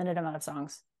an unlimited amount of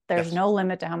songs. There's no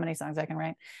limit to how many songs I can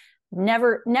write.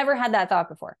 Never had that thought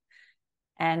before.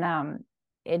 And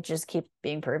it just keeps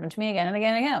being proven to me again and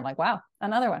again and again. I'm like, wow,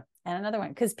 another one and another one.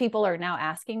 Because people are now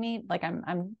asking me, like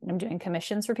I'm doing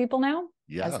commissions for people now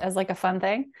as like a fun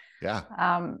thing. Yeah.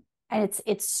 And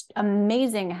it's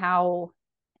amazing how,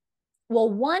 well,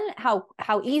 one,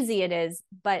 how easy it is,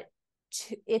 but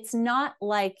it's not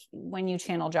like when you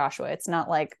channel Joshua, it's not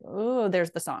like, oh,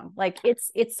 there's the song. Like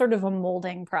it's sort of a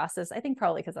molding process. I think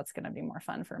probably because that's going to be more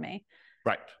fun for me.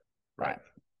 Right.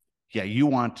 Yeah, you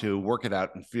want to work it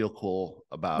out and feel cool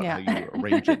about how you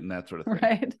arrange it and that sort of thing.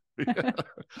 Right.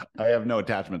 I have no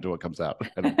attachment to what comes out.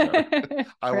 I don't care.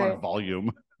 I want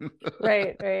volume.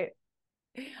 Right.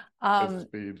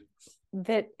 Speed.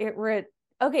 That it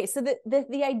okay, so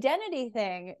the identity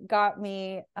thing got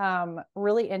me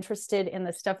really interested in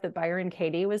the stuff that Byron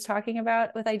Katie was talking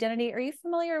about with identity. Are you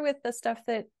familiar with the stuff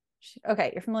that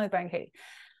okay, you're familiar with Byron Katie.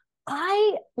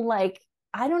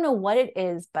 I don't know what it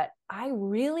is, but I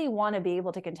really want to be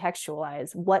able to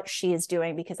contextualize what she is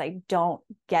doing because I don't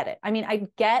get it. I mean, I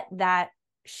get that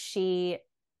she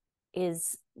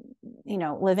is,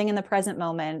 living in the present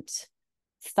moment.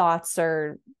 Thoughts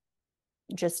are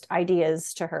just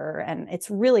ideas to her. And it's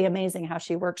really amazing how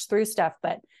she works through stuff,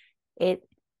 but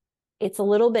it's a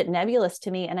little bit nebulous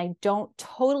to me. And I don't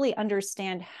totally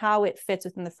understand how it fits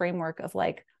within the framework of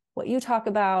like what you talk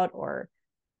about or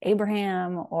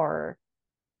Abraham or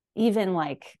even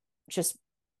like just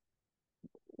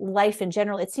life in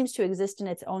general. It seems to exist in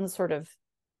its own sort of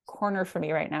corner for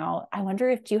me right now. I wonder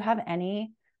if, do you have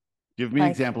any? Give me an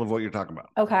example of what you're talking about.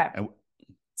 Okay.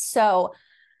 So,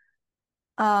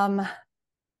 okay.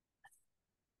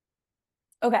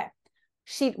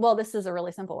 This is a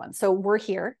really simple one. So we're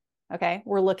here. Okay.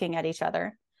 We're looking at each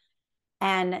other.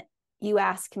 And you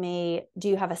ask me, do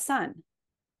you have a son?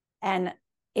 And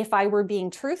if I were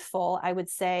being truthful, I would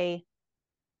say,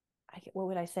 what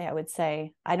would I say? I would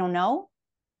say, I don't know.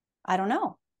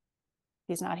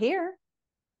 He's not here.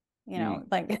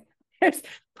 Like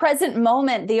present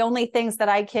moment. The only things that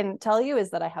I can tell you is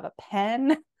that I have a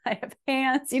pen, I have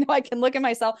hands, I can look at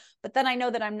myself, but then I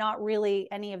know that I'm not really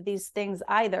any of these things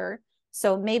either.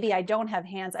 So maybe I don't have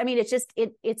hands. I mean, it's just,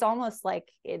 it's almost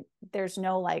like there's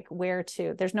no like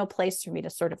there's no place for me to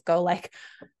sort of go like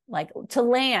to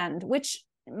land, which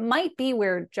might be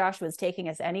where Josh was taking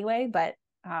us anyway, but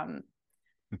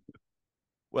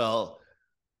well,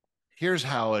 here's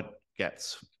how it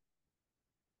gets.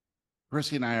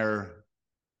 Chrissy and I are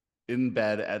in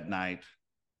bed at night,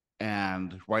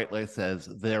 and White Light says,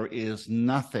 there is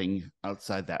nothing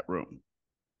outside that room.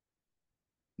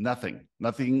 Nothing.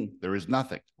 There is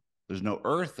nothing. There's no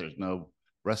earth. There's no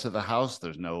rest of the house.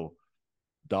 There's no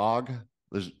dog.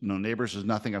 There's no neighbors. There's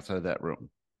nothing outside of that room.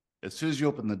 As soon as you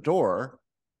open the door,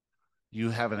 you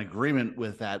have an agreement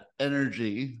with that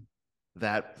energy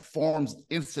that forms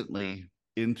instantly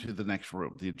into the next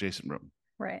room, the adjacent room.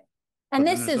 Right. And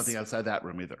there's nothing outside that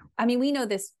room either. I mean, we know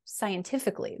this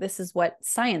scientifically. This is what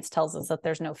science tells us, that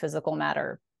there's no physical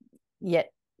matter,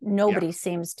 yet nobody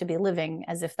seems to be living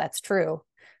as if that's true.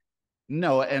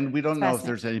 No, and we don't know if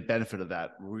there's any benefit of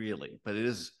that really, but it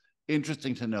is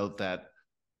interesting to note that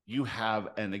you have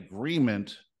an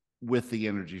agreement with the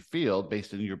energy field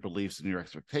based on your beliefs and your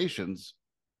expectations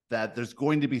that there's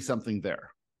going to be something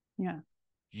there. Yeah.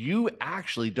 You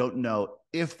actually don't know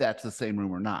if that's the same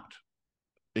room or not,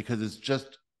 because it's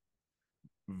just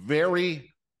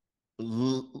very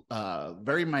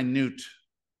minute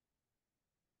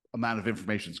amount of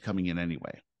information is coming in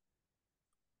anyway.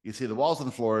 You see the walls and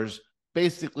the floors,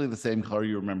 basically the same color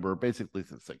you remember, basically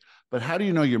the thing. But how do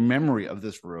you know your memory of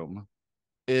this room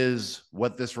is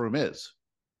what this room is?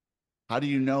 How do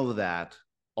you know that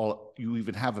you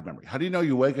even have a memory? How do you know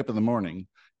you wake up in the morning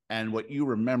and what you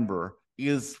remember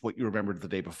is what you remembered the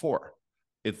day before?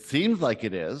 It seems like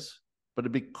it is, but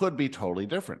it could be totally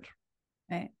different.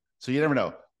 Right. So you never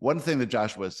know. One thing that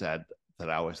Joshua said that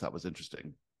I always thought was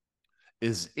interesting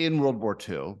is in World War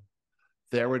II,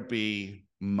 there would be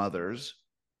mothers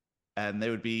and they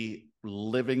would be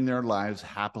living their lives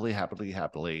happily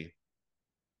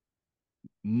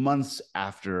months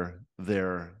after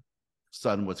their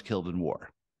son was killed in war.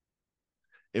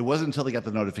 It wasn't until they got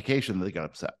the notification that they got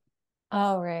upset.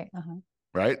 Oh, right. Uh-huh.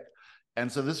 Right.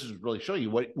 And so this is really showing you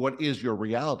what is your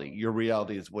reality. Your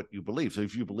reality is what you believe. So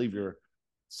if you believe your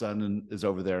son is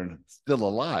over there and still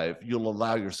alive, you'll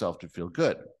allow yourself to feel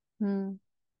good. And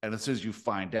as soon as you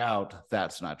find out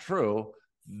that's not true,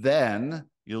 then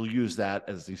you'll use that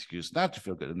as the excuse not to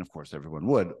feel good. And of course, everyone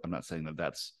would. I'm not saying that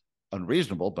that's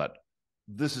unreasonable, but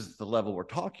this is the level we're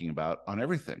talking about on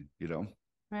everything,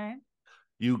 Right.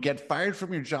 You get fired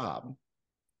from your job,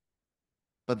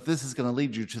 but this is going to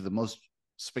lead you to the most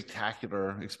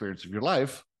spectacular experience of your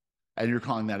life. and you're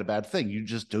calling that a bad thing. You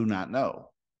just do not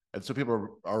know. And so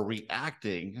people are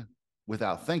reacting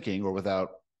without thinking or without,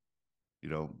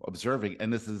 observing.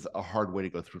 And this is a hard way to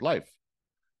go through life.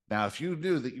 Now, if you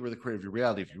knew that you were the creator of your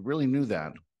reality, if you really knew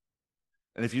that,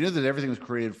 and if you knew that everything was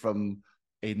created from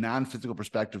a non-physical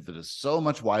perspective that is so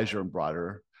much wiser and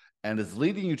broader and is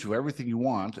leading you to everything you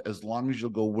want, as long as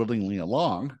you'll go willingly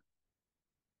along,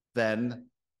 then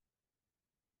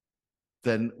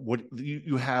what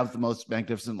you have the most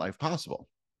magnificent life possible.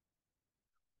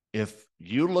 If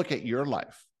you look at your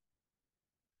life,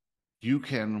 you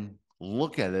can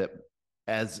look at it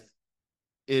as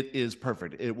it is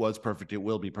perfect. It was perfect. It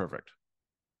will be perfect.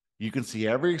 You can see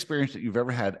every experience that you've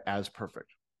ever had as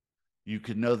perfect. You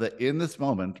can know that in this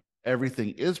moment, everything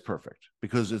is perfect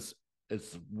because it's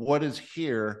what is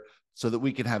here so that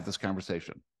we can have this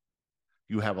conversation.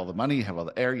 You have all the money, you have all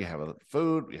the air, you have all the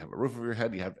food, you have a roof over your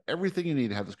head, you have everything you need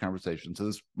to have this conversation. So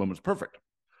this moment's perfect.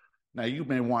 Now you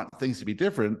may want things to be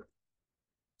different.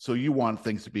 So you want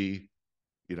things to be,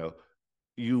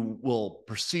 you will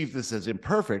perceive this as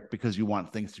imperfect because you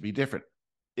want things to be different.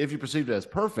 If you perceive it as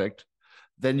perfect,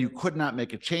 then you could not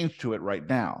make a change to it right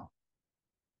now.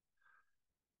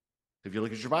 If you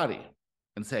look at your body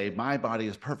and say, my body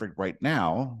is perfect right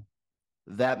now,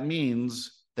 that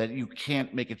means that you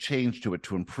can't make a change to it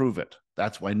to improve it.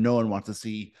 That's why no one wants to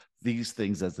see these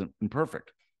things as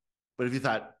imperfect. But if you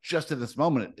thought just in this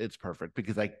moment, it's perfect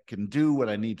because I can do what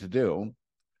I need to do.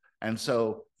 And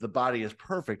so the body is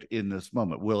perfect in this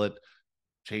moment. Will it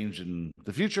change in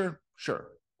the future? Sure.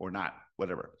 Or not,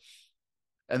 whatever.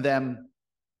 And then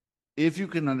if you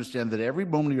can understand that every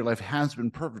moment of your life has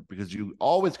been perfect because you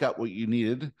always got what you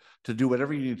needed to do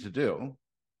whatever you need to do,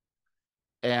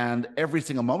 and every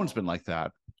single moment's been like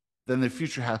that, then the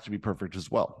future has to be perfect as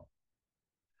well.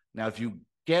 Now, if you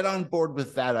get on board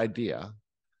with that idea,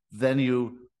 then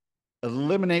you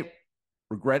eliminate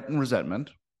regret and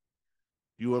resentment,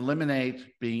 you eliminate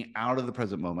being out of the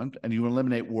present moment, and you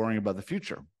eliminate worrying about the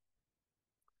future.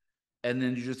 And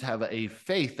then you just have a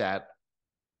faith that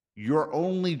your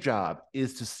only job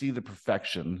is to see the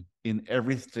perfection in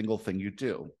every single thing you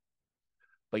do.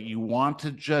 But you want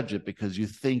to judge it because you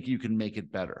think you can make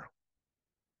it better.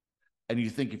 And you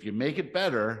think if you make it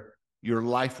better, your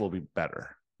life will be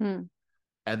better. And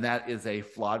that is a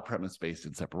flawed premise based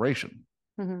in separation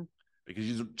because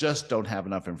you just don't have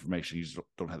enough information. You just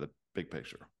don't have the big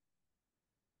picture.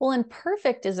 Well, and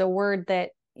perfect is a word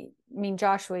that,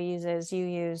 Joshua uses, you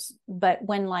use, but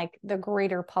when like the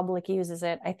greater public uses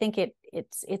it, I think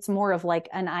it's more of like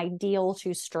an ideal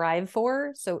to strive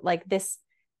for. So like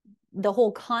the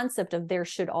whole concept of there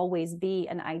should always be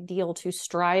an ideal to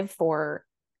strive for,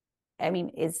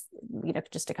 is,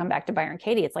 just to come back to Byron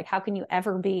Katie, it's like, how can you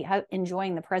ever be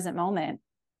enjoying the present moment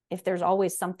if there's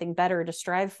always something better to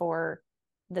strive for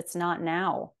that's not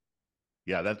now?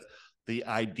 Yeah, that's the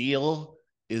ideal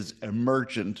is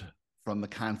emergent from the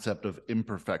concept of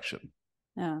imperfection.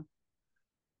 Yeah.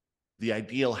 The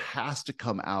ideal has to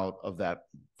come out of that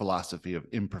philosophy of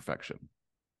imperfection.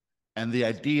 And the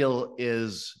ideal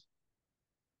is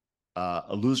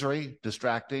illusory,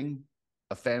 distracting,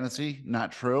 a fantasy,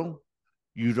 not true.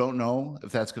 You don't know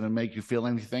if that's going to make you feel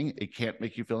anything. It can't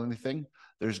make you feel anything.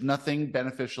 There's nothing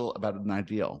beneficial about an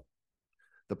ideal.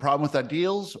 The problem with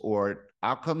ideals or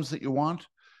outcomes that you want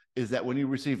is that when you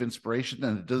receive inspiration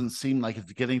and it doesn't seem like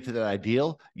it's getting to that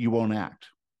ideal, you won't act.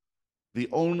 The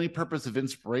only purpose of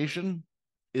inspiration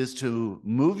is to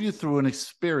move you through an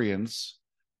experience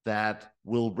that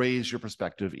will raise your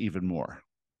perspective even more,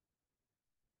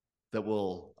 that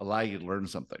will allow you to learn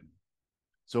something.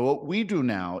 So what we do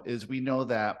now is we know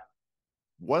that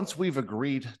once we've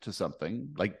agreed to something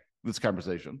like this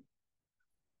conversation,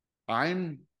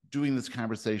 I'm doing this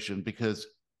conversation because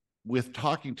with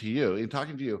talking to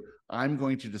you, I'm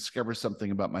going to discover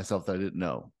something about myself that I didn't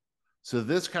know. So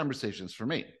this conversation is for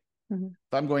me. If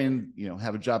I'm going,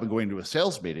 have a job and going to a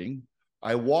sales meeting,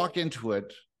 I walk into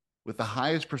it with the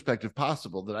highest perspective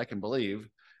possible that I can believe,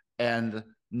 and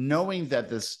knowing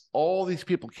that all these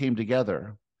people came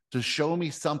together to show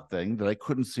me something that I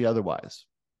couldn't see otherwise,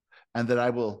 and that I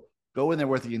will go in there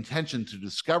with the intention to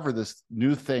discover this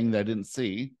new thing that I didn't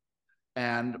see,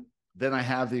 and then I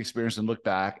have the experience and look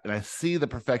back and I see the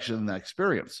perfection in that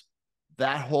experience.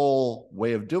 That whole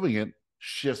way of doing it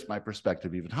shifts my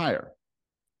perspective even higher.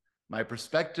 My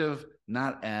perspective,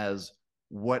 not as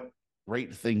what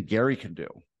great thing Gary can do,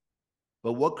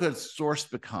 but what could source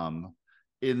become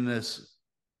in this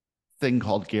thing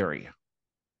called Gary?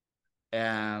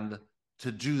 And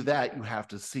to do that, you have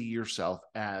to see yourself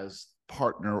as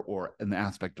partner or an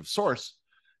aspect of source,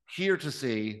 here to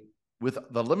see with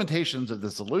the limitations of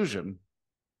this illusion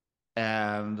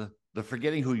and the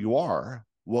forgetting who you are,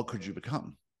 what could you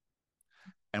become?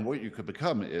 And what you could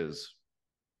become is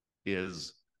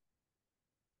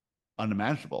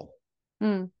unimaginable.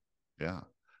 Mm. Yeah.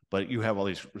 But you have all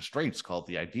these restraints called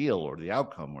the ideal or the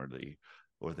outcome or the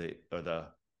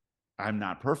I'm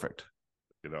not perfect,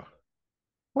 you know.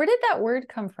 Where did that word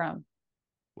come from?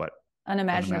 What?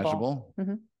 Unimaginable. Unimaginable?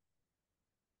 Mm-hmm.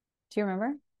 Do you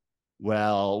remember?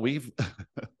 Well,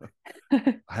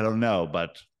 I don't know,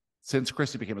 but since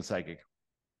Christy became a psychic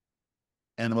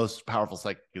and the most powerful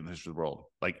psychic in the history of the world,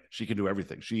 like she can do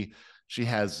everything. She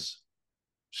has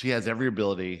every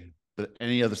ability that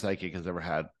any other psychic has ever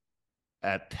had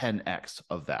at 10x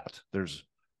of that.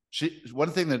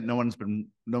 One thing that no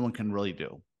one can really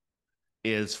do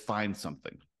is find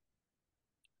something.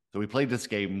 So we played this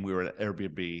game. We were at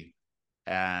Airbnb,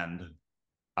 and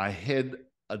I hid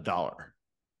 $1.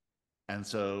 And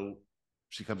so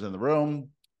she comes in the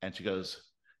room and she goes,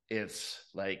 "It's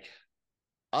like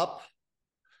up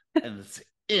and it's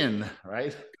in,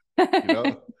 right?" You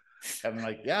know? And I'm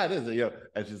like, "Yeah, it is." You know,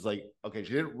 and she's like, "Okay,"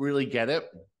 she didn't really get it.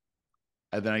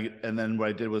 And then what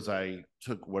I did was I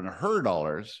took one of her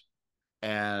dollars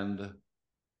and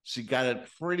she got it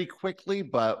pretty quickly.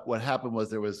 But what happened was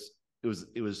there's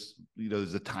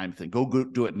a time thing. Go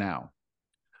do it now.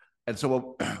 And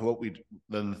so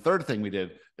then the third thing we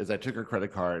did is I took her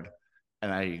credit card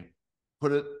and I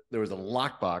there was a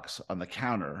lockbox on the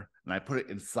counter and I put it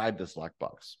inside this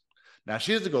lockbox. Now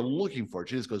she doesn't go looking for it.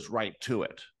 She just goes right to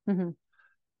it. Mm-hmm.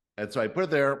 And so I put it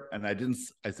there and I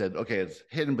said, okay, it's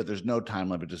hidden, but there's no time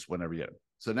limit, just whenever you.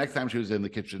 So next time she was in the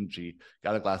kitchen, she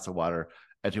got a glass of water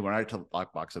and she went right to the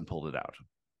lockbox and pulled it out.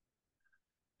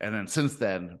 And then since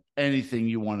then, anything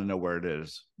you want to know where it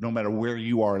is, no matter where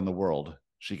you are in the world,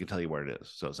 she can tell you where it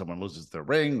is. So if someone loses their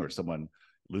ring or someone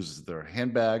loses their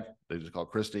handbag, they just call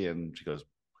Christy and she goes,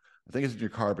 "I think it's in your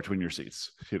car between your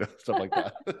seats," stuff like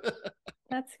that.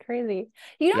 That's crazy.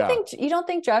 You don't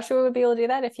think Joshua would be able to do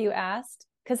that if you asked?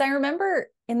 Because I remember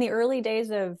in the early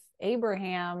days of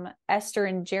Abraham, Esther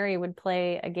and Jerry would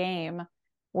play a game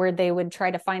where they would try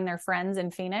to find their friends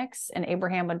in Phoenix, and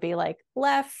Abraham would be like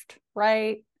left,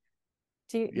 right.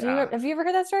 Have you ever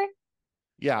heard that story?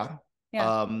 Yeah.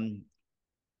 Yeah.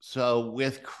 So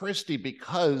with Christy,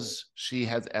 because she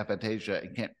has aphantasia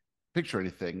and can't picture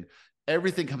anything,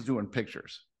 everything comes to her in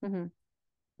pictures. Mm-hmm.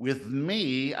 With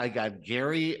me, I got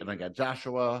Gary and I got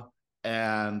Joshua,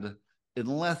 and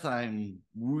unless I'm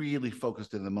really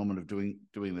focused in the moment of doing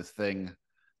this thing,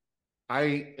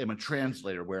 I am a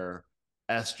translator where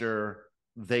Esther,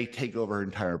 they take over her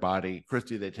entire body.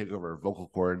 Christy, they take over her vocal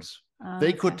cords.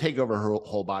 They could take over her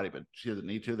whole body, but she doesn't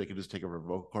need to. They could just take over her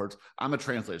vocal cords. I'm a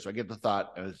translator, so I get the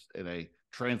thought and I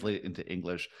translate it into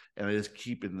English, and I just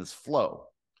keep in this flow.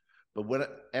 But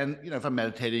if I'm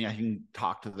meditating, I can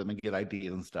talk to them and get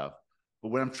ideas and stuff. But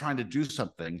when I'm trying to do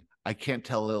something, I can't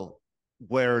tell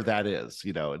where that is.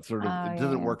 It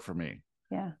doesn't work for me.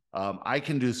 Yeah. I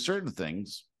can do certain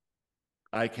things.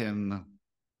 I can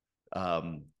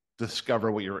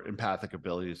discover what your empathic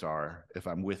abilities are. If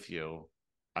I'm with you,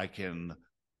 I can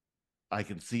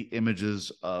see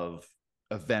images of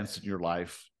events in your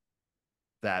life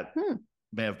that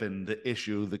may have been the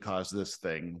issue that caused this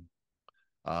thing.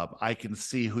 I can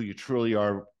see who you truly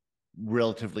are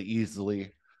relatively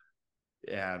easily.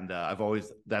 And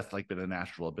that's like been a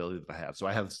natural ability that I have. So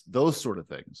I have those sort of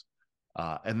things.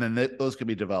 And then those can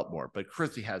be developed more. But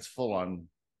Christy has full on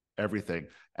everything.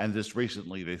 And just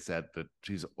recently they said that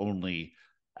she's only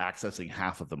accessing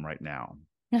half of them right now.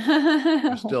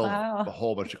 There's still a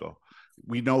whole bunch to go.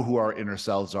 We know who our inner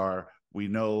selves are. We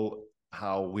know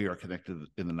how we are connected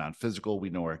in the non-physical. We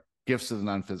know our gifts of the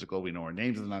non-physical. We know our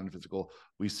names of the non-physical.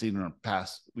 We've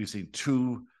seen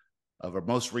two of our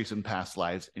most recent past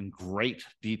lives in great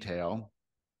detail.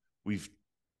 We've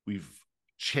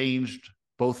changed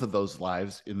both of those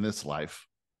lives in this life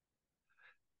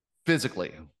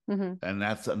physically, and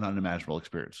that's an unimaginable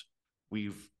experience.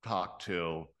 We've talked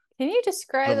to Can you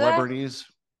describe celebrities?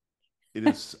 It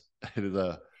is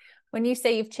a. When you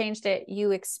say you've changed it,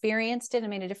 you experienced it and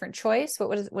made a different choice.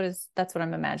 What is that's what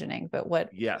I'm imagining, but what?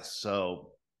 Yes.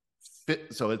 So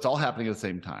it's all happening at the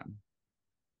same time.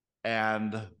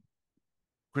 And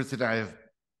Chris and I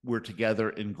were together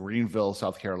in Greenville,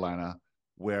 South Carolina,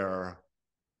 where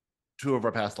two of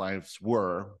our past lives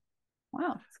were.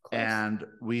 Wow. That's close. And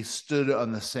we stood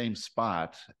on the same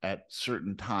spot at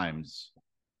certain times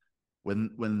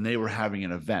when they were having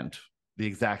an event, the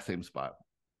exact same spot.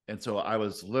 And so I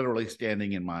was literally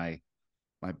standing in my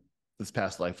this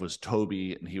past life was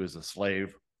Toby, and he was a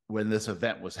slave when this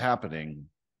event was happening.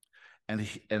 And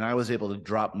I was able to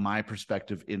drop my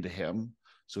perspective into him.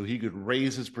 so he could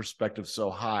raise his perspective so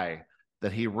high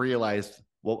that he realized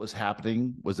what was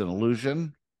happening was an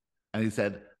illusion. And he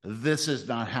said, this is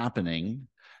not happening.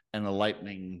 And a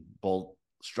lightning bolt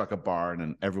struck a barn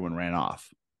and everyone ran off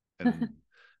and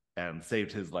and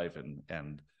saved his life.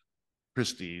 And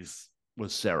Christie's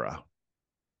was Sarah.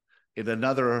 In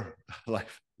another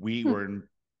life, we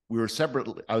were separate.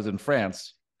 I was in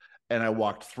France and I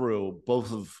walked through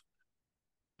both of,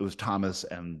 it was Thomas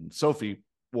and Sophie,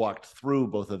 walked through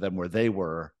both of them where they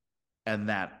were, and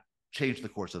that changed the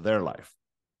course of their life.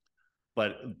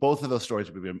 But both of those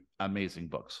stories would be amazing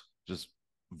books, just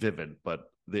vivid, but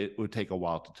it would take a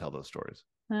while to tell those stories.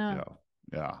 Yeah.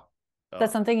 Yeah.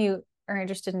 That's something you are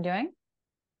interested in doing?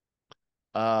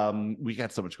 We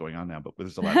got so much going on now, but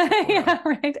there's a lot of stuff going on.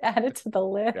 Right. Add it to the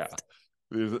list. Yeah.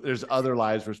 There's other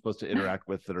lives we're supposed to interact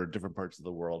with that are different parts of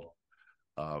the world.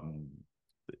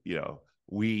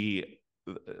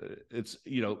 It's,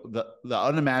 the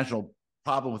unimaginable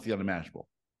problem with the unimaginable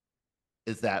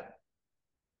is that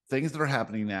things that are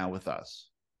happening now with us,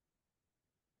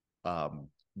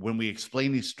 when we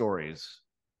explain these stories,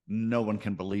 no one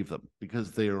can believe them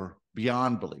because they're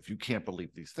beyond belief. You can't believe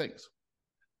these things.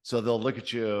 So they'll look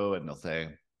at you and they'll say,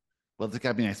 well, there's got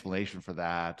to be an explanation for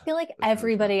that. I feel like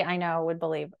everybody I know would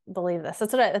believe this.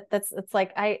 That's what it's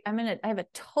like. I have a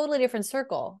totally different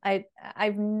circle. I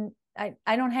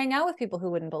don't hang out with people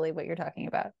who wouldn't believe what you're talking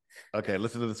about. Okay,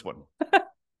 listen to this one.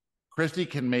 Christy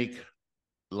can make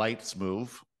lights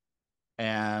move,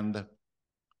 and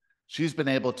she's been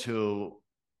able to.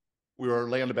 We were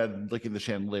laying on the bed looking at the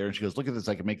chandelier, and she goes, "Look at this!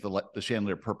 I can make the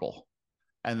chandelier purple."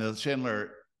 And the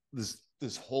chandelier,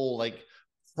 this whole like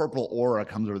purple aura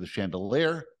comes over the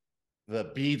chandelier.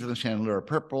 The beads in the chandelier are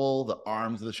purple. The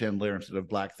arms of the chandelier, instead of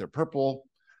black, they're purple.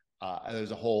 And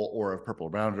there's a whole aura of purple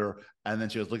around her. And then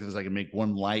she goes, look at this, I can make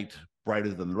one light brighter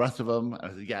than the rest of them.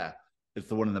 And I said, yeah, it's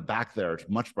the one in the back there. It's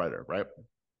much brighter, right?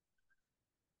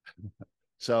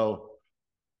 So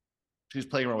she's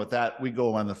playing around with that. We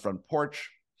go on the front porch,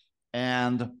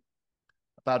 and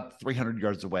about 300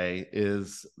 yards away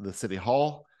is the city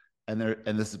hall. And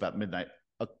this is about midnight.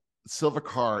 A silver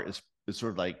car is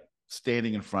sort of like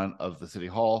standing in front of the city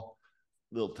hall,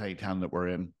 little tiny town that we're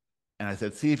in. And I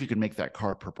said, see if you can make that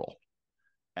car purple.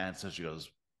 And so she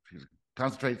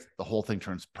concentrates, the whole thing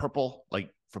turns purple,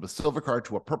 like from a silver car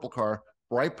to a purple car,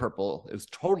 bright purple. It's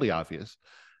totally obvious.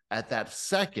 At that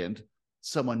second,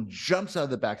 someone jumps out of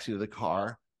the backseat of the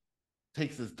car,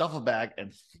 takes this duffel bag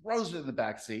and throws it in the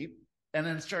backseat, and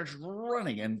then starts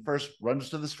running. And first runs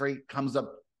to the street, comes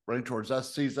up running towards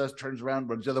us, sees us, turns around,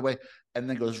 runs the other way, and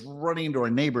then goes running into our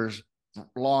neighbor's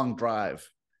long drive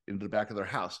into the back of their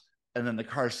house. And then the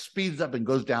car speeds up and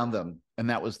goes down them. And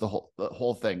that was the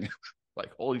whole thing.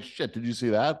 Like, holy shit, did you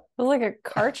see that? It was like a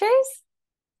car chase?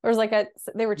 Or was like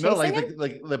they were chasing him?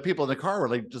 Like the people in the car were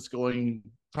like just trying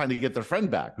to get their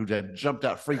friend back who had jumped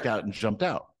out, freaked out, and jumped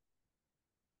out.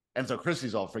 And so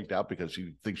Chrissy's all freaked out because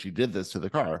she thinks she did this to the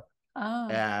car. Oh.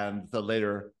 And so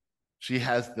later she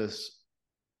has this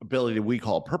ability we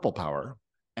call purple power.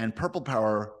 And purple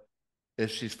power,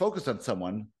 if she's focused on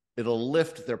someone, it'll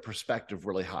lift their perspective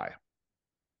really high.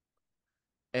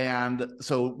 And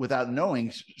so without knowing,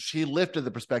 she lifted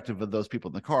the perspective of those people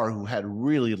in the car who had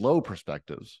really low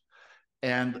perspectives.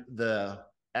 And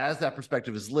as that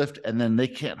perspective is lifted and then they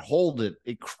can't hold it,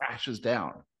 it crashes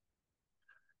down.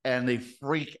 And they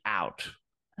freak out.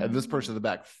 And this person in the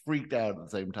back freaked out at the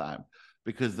same time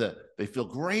because they feel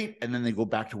great and then they go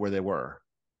back to where they were.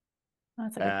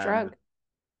 That's like a drug.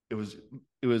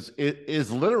 It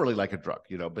is literally like a drug,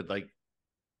 but like,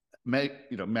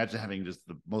 imagine having just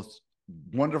the most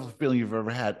wonderful feeling you've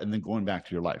ever had and then going back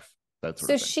to your life.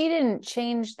 So she didn't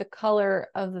change the color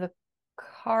of the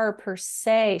car per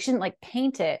se. She didn't like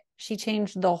paint it. She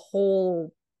changed the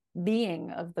whole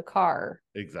being of the car.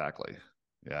 Exactly.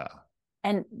 Yeah.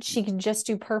 And she can just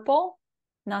do purple?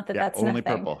 Not that that's only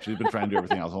nothing. Purple. She's been trying to do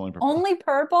everything else. Only purple. Only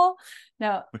purple?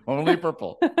 No. Only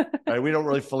purple. Right? We don't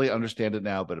really fully understand it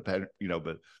now, but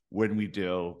but when we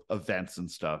do events and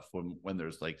stuff, when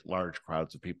there's like large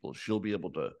crowds of people, she'll be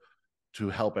able to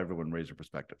help everyone raise her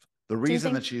perspective. The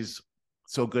reason that she's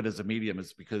so good as a medium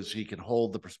is because she can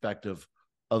hold the perspective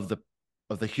of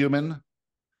the human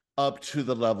up to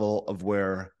the level of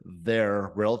where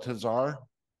their relatives are,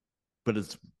 but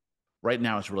right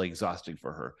now it's really exhausting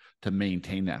for her to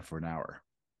maintain that for an hour.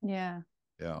 Yeah.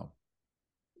 Yeah.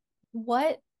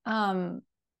 What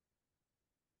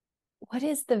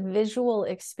is the visual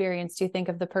experience, do you think,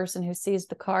 of the person who sees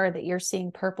the car that you're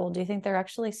seeing purple? Do you think they're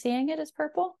actually seeing it as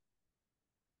purple?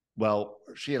 Well,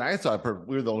 she and I saw it purple.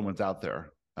 We were the only ones out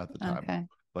there at the time. Okay.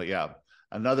 But yeah,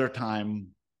 another time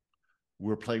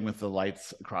we're playing with the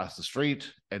lights across the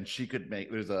street, and she could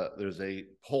make there's a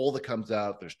pole that comes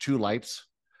out. There's two lights,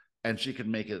 and she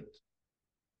can make it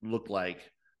look like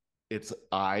its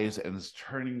eyes and it's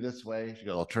turning this way. She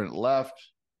goes, I'll turn it left,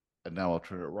 and now I'll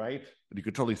turn it right. And you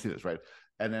could totally see this, right?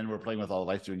 And then we're playing with all the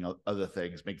lights, doing other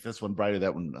things, make this one brighter,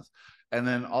 that one. And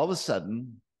then all of a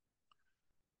sudden,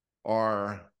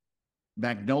 our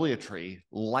magnolia tree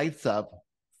lights up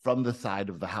from the side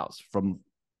of the house, from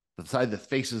the side that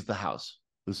faces the house.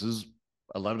 This is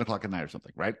 11 o'clock at night or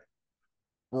something, right?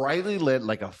 Brightly lit,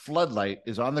 like a floodlight,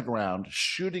 is on the ground,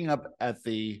 shooting up at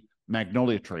the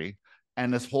magnolia tree,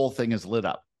 and this whole thing is lit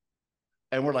up.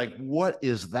 And we're like, what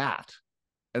is that?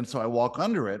 And so I walk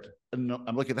under it, and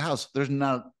I'm looking at the house. There's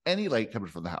not any light coming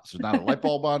from the house. There's not a light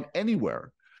bulb on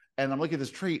anywhere. And I'm looking at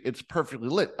this tree. It's perfectly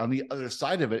lit. On the other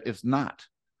side of it, it's not.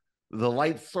 The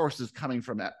light source is coming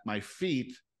from at my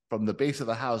feet, from the base of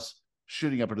the house,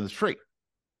 shooting up into the tree.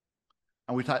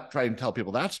 And we try and tell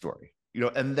people that story,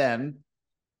 and then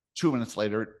 2 minutes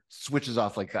later, it switches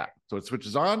off like that. So it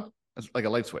switches on, it's like a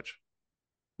light switch.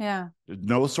 Yeah. There's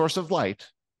no source of light,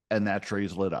 and that tree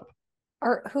is lit up.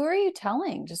 Or who are you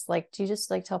telling? Do you just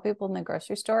like tell people in the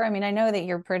grocery store? I mean, I know that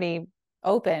you're pretty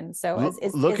open. So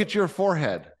look at your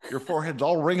forehead. Your forehead's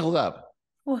all wrinkled up.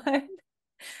 What?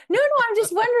 No, I'm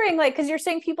just wondering, like, because you're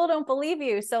saying people don't believe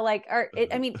you. So, like,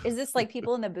 is this like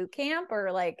people in the boot camp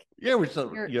or like? Yeah, we're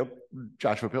still,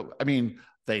 Joshua. I mean,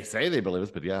 they say they believe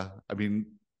us, but yeah, I mean,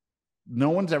 no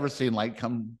one's ever seen light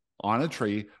come on a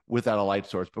tree without a light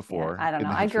source before. Yeah, I don't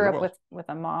know. I grew up with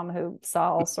a mom who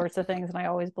saw all sorts of things, and I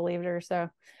always believed her. So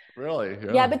really,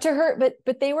 yeah, but to her,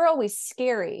 but they were always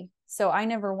scary. So I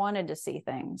never wanted to see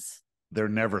things. They're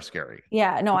never scary.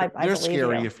 Yeah, no, they're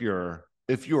scary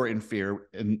if you're in fear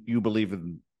and you believe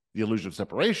in the illusion of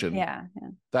separation. Yeah.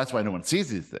 That's why no one sees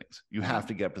these things. You have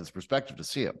to get up to this perspective to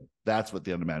see them. That's what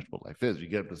the unimaginable life is. You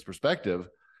get up to this perspective,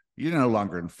 you're no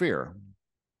longer in fear.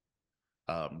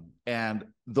 And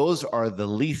those are the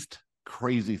least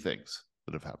crazy things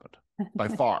that have happened. By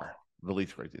far, the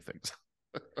least crazy things.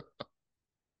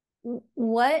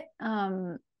 What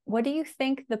do you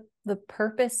think the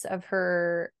purpose of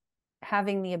her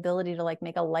having the ability to like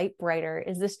make a light brighter?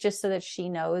 Is this just so that she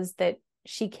knows that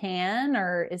she can,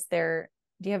 or do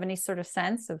you have any sort of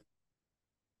sense of?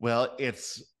 Well,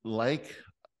 it's like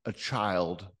a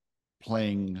child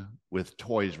playing with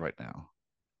toys right now.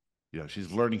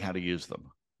 She's learning how to use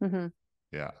them. Mm-hmm.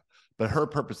 Yeah. But her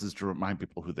purpose is to remind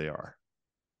people who they are.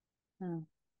 Oh.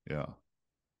 Yeah.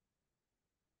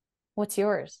 What's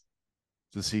yours?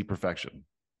 To see perfection,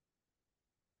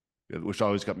 which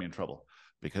always got me in trouble,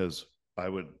 because I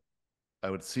would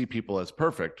see people as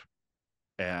perfect,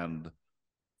 and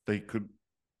they could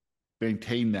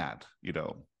maintain that,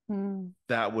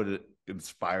 that would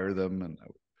inspire them, and I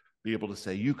would be able to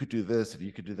say, you could do this and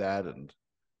you could do that,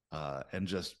 and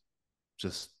just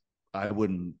I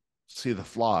wouldn't see the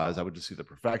flaws. I would just see the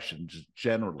perfection, just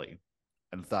generally,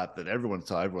 and thought that everyone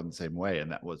saw everyone the same way,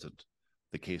 and that wasn't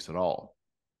the case at all.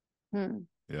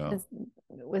 Yeah.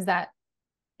 Was that?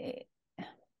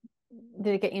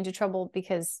 Did it get you into trouble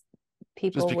because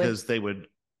people they would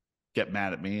get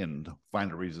mad at me and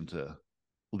find a reason to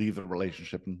leave the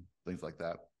relationship and things like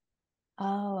that?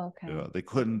 Oh, okay. They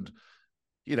couldn't,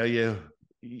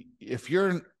 if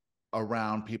you're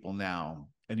around people now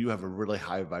and you have a really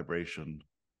high vibration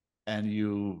and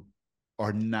you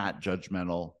are not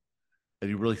judgmental and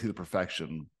you really see the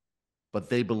perfection, but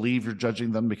they believe you're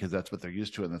judging them because that's what they're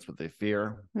used to and that's what they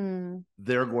fear,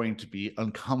 they're going to be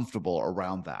uncomfortable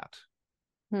around that.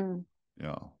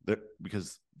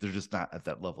 Because they're just not at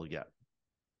that level yet.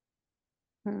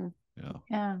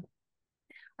 Yeah.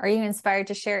 Are you inspired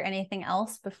to share anything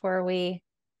else before we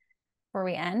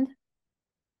end?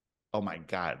 Oh my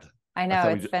God. I know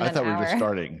it's been an hour. I thought we were just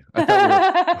starting.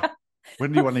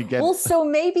 When do you want to get? Well, so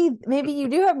maybe you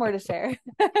do have more to share.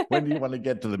 When do you want to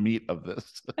get to the meat of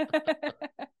this?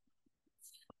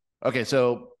 Okay,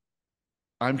 so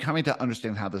I'm coming to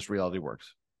understand how this reality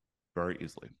works very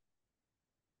easily.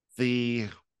 The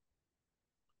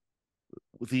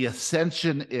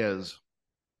ascension is,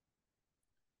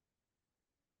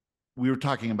 we were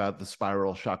talking about the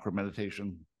spiral chakra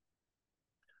meditation.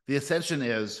 The ascension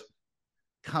is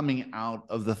coming out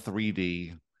of the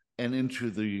 3D and into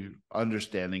the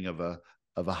understanding of a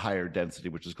higher density,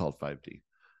 which is called 5D.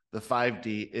 The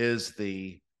 5D is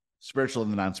the spiritual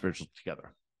and the non-spiritual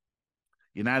together.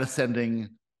 You're not ascending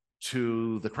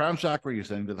to the crown chakra, you're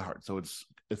ascending to the heart. So its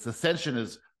ascension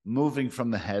is moving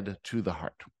from the head to the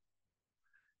heart.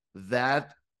 That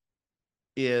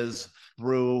is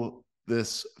through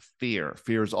this fear.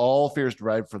 All fear is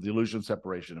derived from the illusion of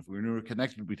separation. If we were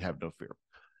connected, we'd have no fear.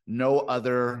 No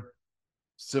other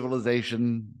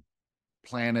civilization,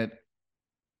 planet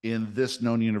in this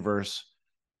known universe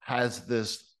has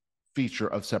this feature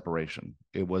of separation.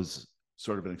 It was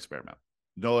sort of an experiment.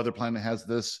 No other planet has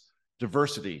this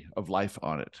diversity of life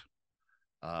on it.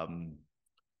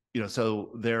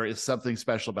 So there is something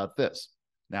special about this.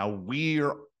 Now,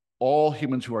 we're all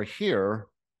humans who are here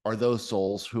are those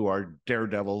souls who are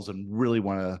daredevils and really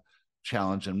want to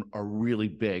challenge and are really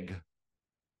big.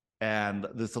 And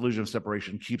this illusion of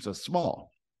separation keeps us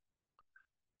small.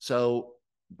 So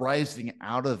rising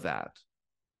out of that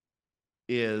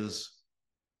is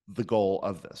the goal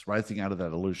of this, rising out of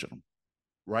that illusion,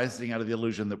 rising out of the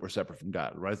illusion that we're separate from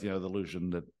God, rising out of the illusion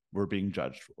that we're being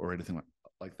judged or anything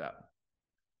like that,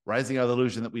 rising out of the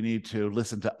illusion that we need to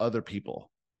listen to other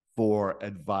people for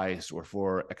advice or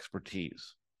for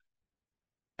expertise.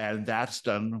 And that's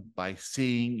done by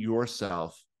seeing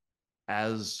yourself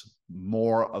as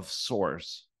more of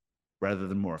source rather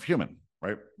than more of human,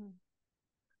 right? Mm-hmm.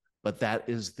 But that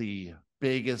is the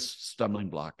biggest stumbling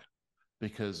block,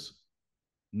 because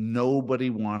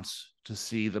nobody wants to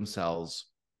see themselves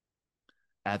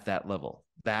at that level.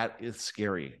 That is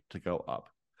scary to go up.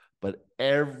 But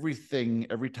every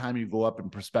time you go up in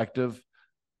perspective,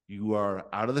 you are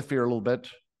out of the fear a little bit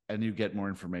and you get more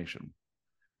information.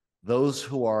 Those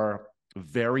who are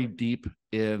very deep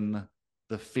in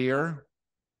the fear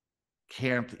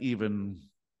can't even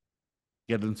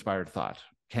get inspired thought,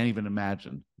 can't even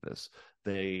imagine this.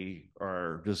 They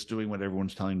are just doing what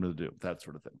everyone's telling them to do, that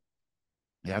sort of thing.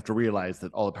 You have to realize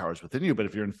that all the power is within you, but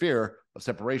if you're in fear of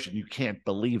separation, you can't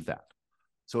believe that.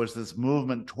 So it's this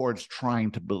movement towards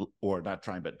trying to, or not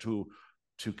trying, but to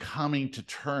coming to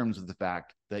terms with the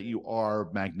fact that you are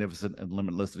magnificent and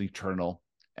limitless and eternal,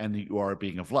 and that you are a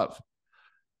being of love,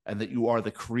 and that you are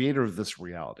the creator of this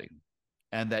reality,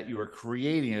 and that you are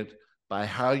creating it by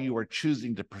how you are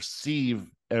choosing to perceive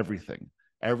everything.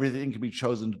 Everything can be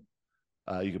chosen.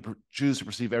 You can choose to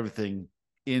perceive everything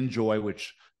in joy,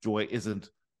 which joy isn't,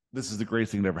 this is the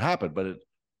greatest thing that ever happened, but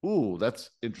that's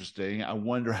interesting. I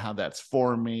wonder how that's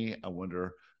for me. I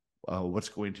wonder what's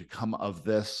going to come of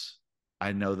this.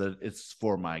 I know that it's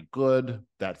for my good,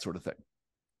 that sort of thing.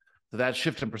 So that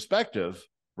shift in perspective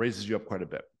raises you up quite a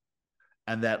bit.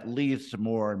 And that leads to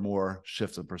more and more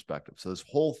shifts in perspective. So this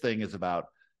whole thing is about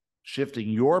shifting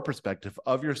your perspective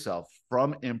of yourself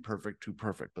from imperfect to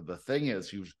perfect. But the thing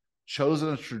is, you've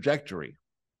chosen a trajectory,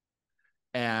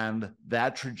 and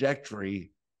that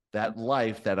trajectory, that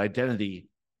life, that identity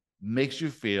makes you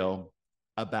feel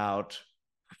about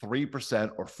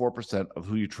 3% or 4% of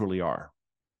who you truly are.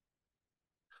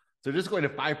 So just going to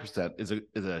 5%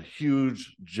 is a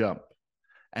huge jump,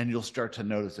 and you'll start to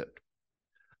notice it.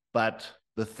 But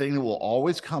the thing that will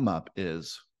always come up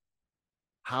is,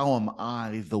 how am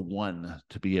I the one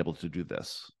to be able to do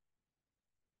this?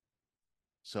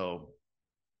 So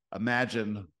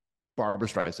imagine Barbra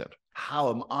Streisand. How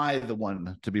am I the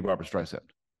one to be Barbra Streisand?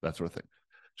 That sort of thing.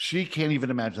 She can't even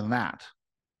imagine that.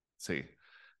 See,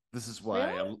 this is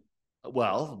why,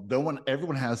 really?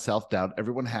 Everyone has self-doubt.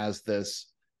 Everyone has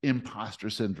this imposter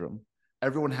syndrome.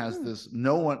 Everyone has this.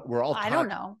 We're all. I don't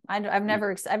know. I've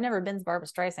never been Barbra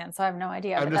Streisand, so I have no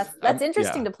idea. But that's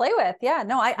interesting to play with. Yeah,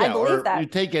 no, I believe that. You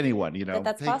take anyone,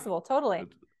 that's possible. Totally.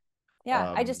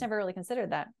 Yeah, I just never really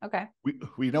considered that. Okay.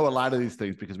 We know a lot of these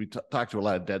things because we talked to a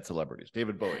lot of dead celebrities.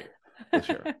 David Bowie this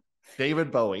year.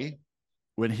 David Bowie,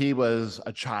 when he was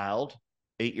a child,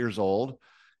 8 years old,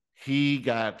 he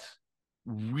got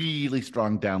really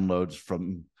strong downloads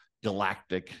from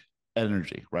galactic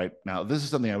energy. Right now, this is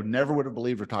something I never would have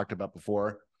believed or talked about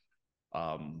before.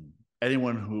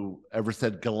 Anyone who ever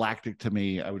said galactic to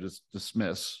me, I would just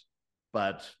dismiss.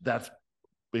 But that's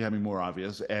becoming more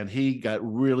obvious, and he got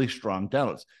really strong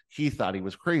downloads. He thought he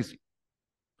was crazy,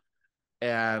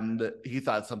 and he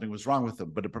thought something was wrong with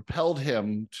him, but it propelled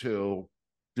him to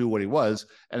do what he was.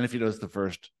 And if you notice, the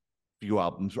first few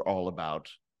albums are all about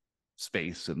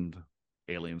space and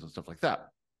aliens and stuff like that.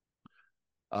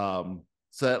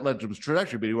 So that led to his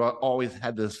trajectory, but he always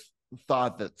had this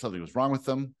thought that something was wrong with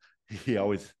him. He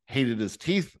always hated his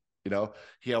teeth.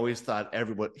 He always thought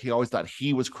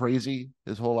he was crazy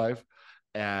his whole life.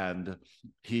 And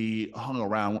he hung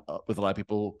around with a lot of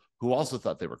people who also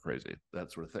thought they were crazy,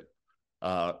 that sort of thing.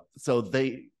 So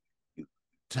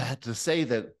to say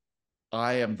that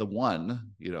I am the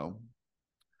one,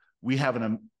 we have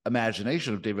an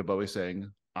imagination of David Bowie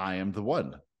saying, I am the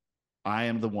one. I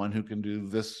am the one who can do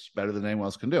this better than anyone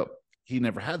else can do. He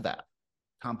never had that.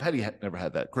 Tom Petty never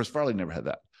had that. Chris Farley never had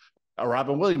that.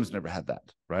 Robin Williams never had that,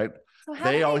 right? So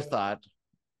they always thought.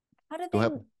 How did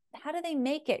how do they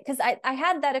make it? Because I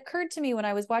had that occurred to me when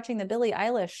I was watching the Billie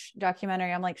Eilish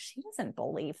documentary. I'm like, she doesn't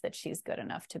believe that she's good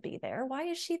enough to be there. Why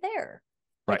is she there?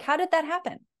 Like, Right. how did that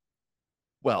happen?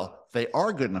 Well, they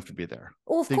are good enough to be there.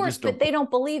 Well, of They course, just but don't. they don't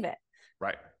believe it.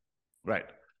 Right. Right.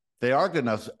 They are good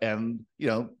enough. And,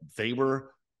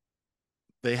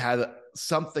 they had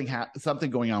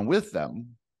something going on with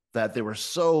them that they were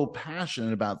so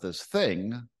passionate about this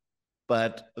thing,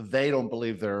 but they don't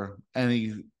believe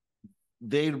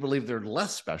they believe they're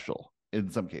less special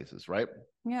in some cases, right?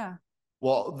 Yeah.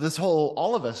 Well,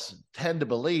 all of us tend to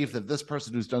believe that this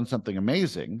person who's done something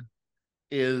amazing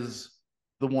is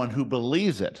the one who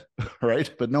believes it, right?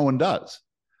 But no one does.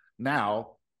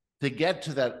 Now, to get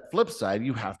to that flip side,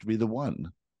 you have to be the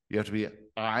one. You have to be,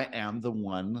 I am the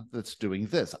one that's doing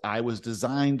this. I was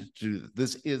designed to do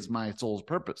this. Is my soul's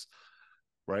purpose,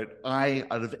 right?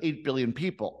 Out of 8 billion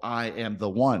people, I am the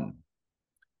one.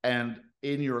 And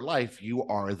in your life, you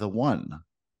are the one.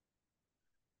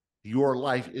 Your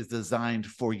life is designed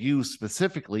for you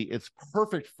specifically. It's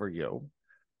perfect for you.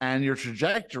 And your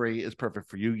trajectory is perfect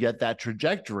for you. Yet that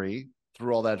trajectory,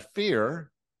 through all that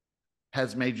fear,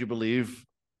 has made you believe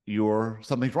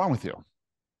something's wrong with you.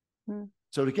 Hmm.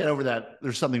 So to get over that,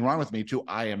 there's something wrong with me, to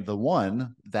I am the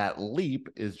one, that leap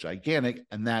is gigantic.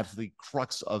 And that's the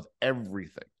crux of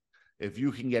everything. If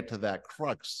you can get to that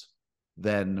crux,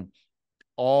 then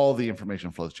all the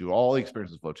information flows to you, all the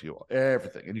experiences flow to you,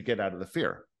 everything, and you get out of the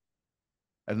fear.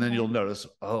 And then you'll notice,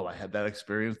 oh, I had that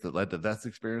experience that led to that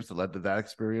experience that led to that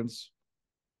experience.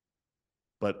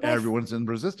 But everyone's in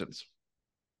resistance.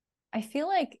 I feel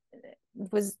like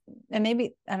and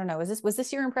maybe, I don't know, was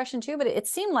this your impression too? But it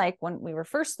seemed like when we were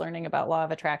first learning about law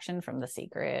of attraction from The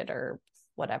Secret or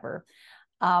whatever,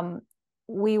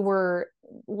 we were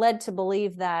led to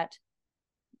believe that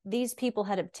these people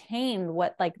had obtained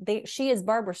she is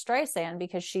Barbara Streisand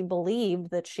because she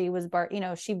believed that she was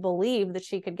she believed that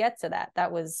she could get to that.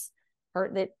 That was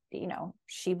her, that,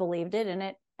 she believed it in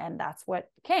it. And that's what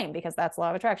came, because that's law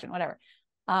of attraction, whatever.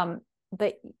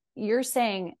 But you're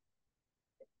saying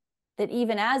that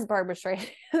even as Barbara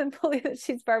Streisand, believe that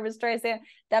she's Barbara Streisand,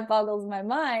 that boggles my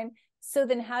mind. So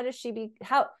then how does she be,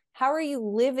 how are you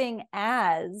living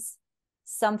as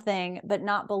something, but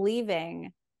not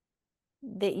believing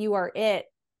that you are it?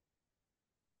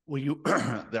 Well, you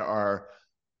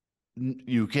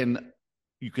can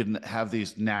have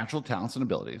these natural talents and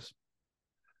abilities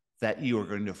that you are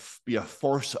going to be a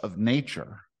force of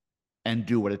nature and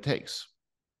do what it takes.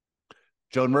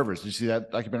 Joan Rivers, did you see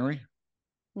that documentary?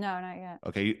 No, not yet.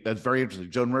 Okay, that's very interesting.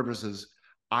 Joan Rivers says,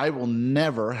 I will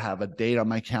never have a date on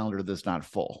my calendar that's not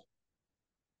full.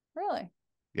 Really?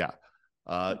 Yeah.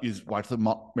 You watch the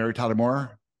Mary Tyler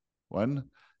Moore one.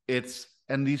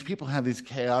 And these people have these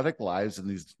chaotic lives and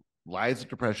these lives of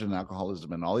depression and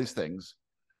alcoholism and all these things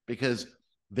because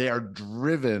they are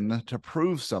driven to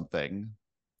prove something,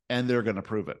 and they're going to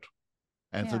prove it.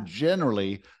 And so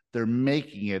generally they're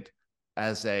making it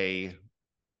as a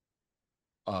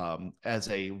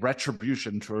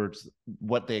retribution towards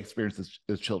what they experienced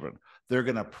as children. They're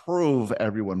going to prove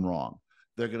everyone wrong.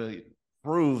 They're going to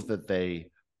prove that they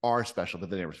are special, but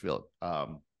they never feel it.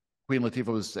 Queen Latifah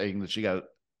was saying that she got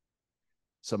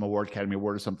some award, Academy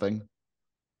Award or something,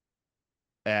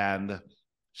 and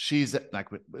she's at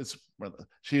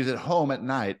home at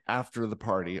night after the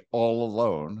party, all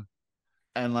alone,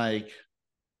 and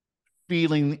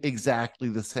feeling exactly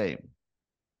the same.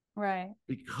 Right.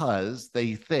 Because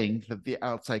they think that the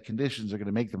outside conditions are going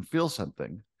to make them feel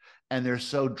something. And they're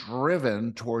so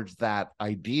driven towards that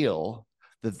ideal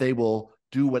that they will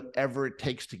do whatever it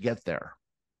takes to get there.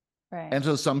 Right. And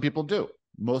so some people do.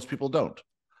 Most people don't.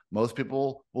 Most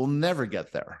people will never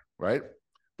get there, right?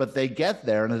 But they get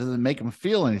there and it doesn't make them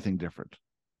feel anything different.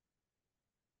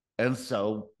 And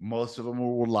so most of them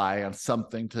will rely on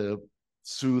something to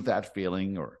soothe that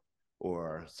feeling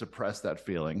or suppress that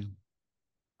feeling.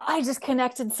 I just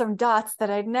connected some dots that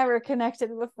I'd never connected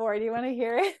before. Do you want to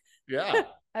hear it? Yeah.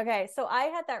 Okay. So I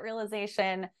had that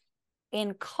realization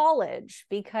in college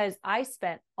because I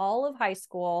spent all of high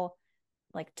school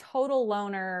total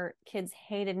loner. Kids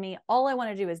hated me. All I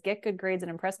want to do is get good grades and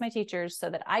impress my teachers so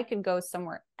that I could go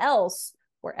somewhere else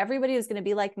where everybody was going to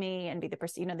be like me and be the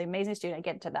amazing student. I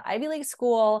get to the Ivy League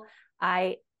school.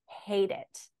 I hate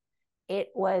it. It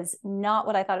was not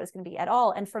what I thought it was going to be at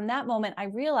all. And from that moment, I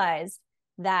realized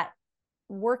that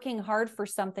working hard for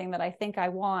something that I think I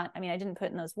want, I didn't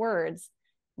put in those words,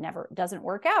 never doesn't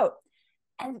work out.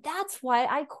 And that's why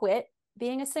I quit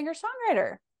being a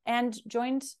singer-songwriter and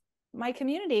joined my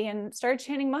community and started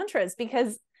chanting mantras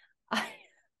because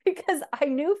I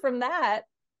knew from that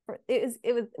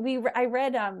I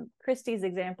read Christy's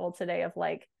example today of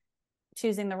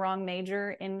choosing the wrong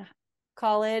major in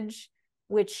college,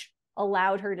 which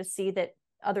allowed her to see that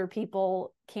other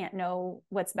people can't know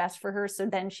what's best for her. So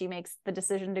then she makes the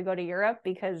decision to go to Europe,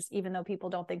 because even though people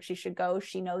don't think she should go,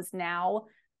 she knows now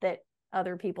that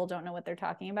other people don't know what they're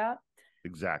talking about.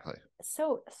 Exactly.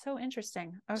 So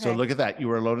interesting. Okay. So look at that. You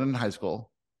were alone in high school.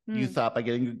 You thought by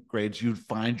getting good grades, you'd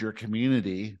find your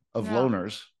community of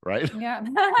loners, right? Yeah.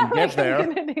 You get there,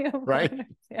 right? Loners.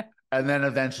 Yeah. And then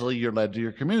eventually you're led to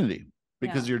your community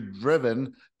because you're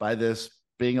driven by this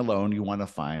being alone. You want to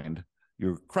find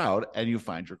your crowd, and you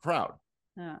find your crowd.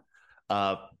 Yeah.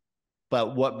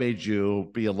 But what made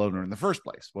you be a loner in the first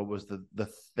place? What was the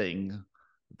thing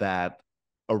that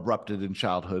erupted in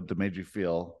childhood that made you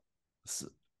feel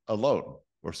alone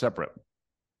or separate?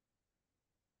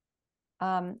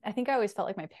 I think I always felt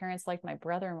like my parents liked my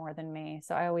brother more than me.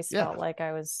 So I always felt like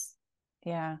I was,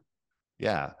 kind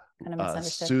of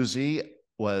misunderstood. Susie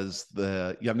was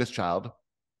the youngest child.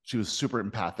 She was super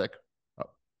empathic.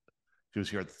 She was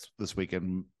here this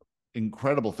weekend.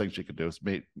 Incredible things she could do.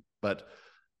 But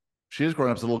she was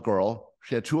growing up as a little girl.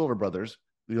 She had two older brothers.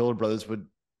 The older brothers would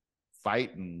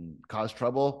fight and cause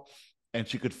trouble, and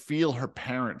she could feel her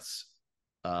parents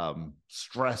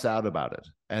stress out about it,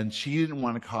 and she didn't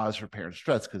want to cause her parents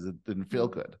stress because it didn't feel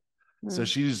good. So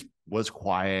she just was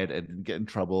quiet and didn't get in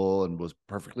trouble and was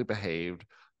perfectly behaved.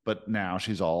 But now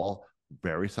she's all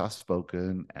very soft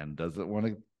spoken and doesn't want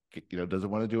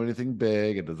to do anything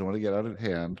big and doesn't want to get out of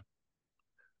hand.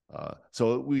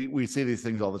 So we see these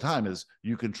things all the time. Is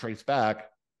you can trace back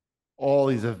all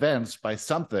these events by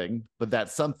something, but that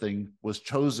something was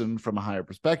chosen from a higher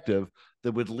perspective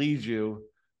that would lead you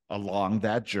along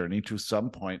that journey to some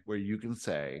point where you can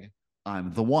say,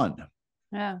 I'm the one.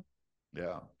 Yeah.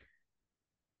 Yeah.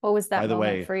 What was that By the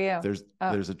moment way, for you? There's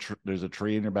a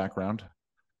tree in your background.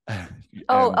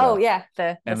 Yeah,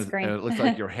 the screen. And it looks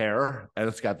like your hair, and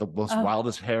it's got the most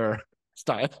wildest hair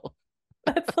style.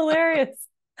 That's hilarious.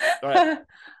 All right.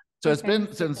 So it's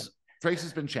been, since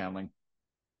Tracy's been channeling,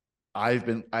 I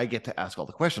get to ask all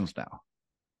the questions now.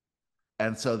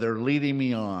 And so they're leading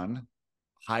me on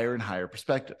higher and higher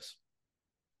perspectives.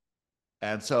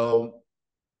 And so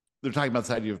they're talking about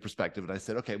this idea of perspective. And I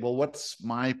said, okay, well, what's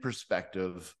my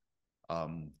perspective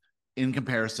in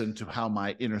comparison to how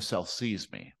my inner self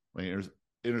sees me? My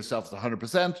inner self is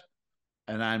 100%,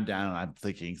 and I'm down, and I'm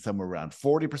thinking somewhere around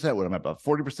 40%. What am I, about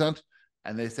 40%?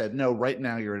 And they said, no, right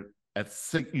now you're at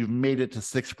 6, you've made it to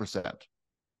 6%.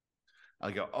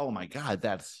 I go, oh my God,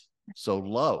 that's so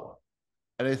low.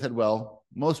 And they said, well,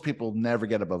 most people never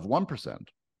get above 1%,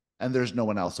 and there's no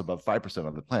one else above 5%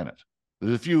 on the planet.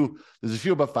 There's a few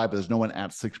above 5, but there's no one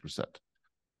at 6%.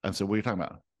 And so what are you talking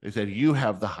about? They said, you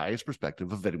have the highest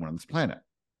perspective of anyone on this planet.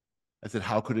 I said,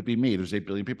 how could it be me? There's 8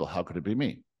 billion people. How could it be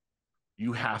me?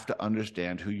 You have to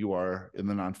understand who you are in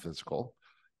the non-physical.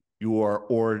 Your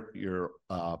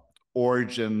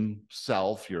origin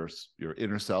self, your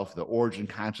inner self, the origin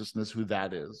consciousness, who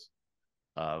that is.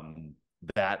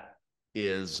 That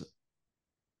is,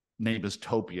 name is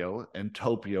Topio, and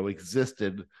Topio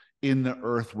existed in the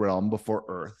earth realm before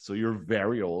Earth. So you're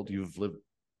very old. You've lived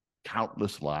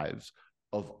countless lives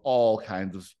of all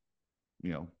kinds of,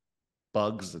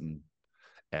 bugs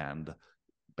and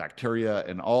bacteria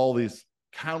and all these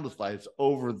countless lives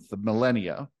over the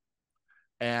millennia.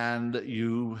 And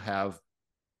you have,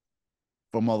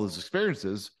 from all those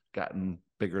experiences, gotten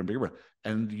bigger and bigger.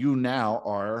 And you now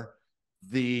are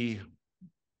the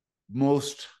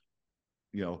most,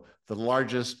 the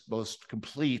largest, most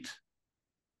complete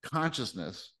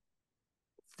consciousness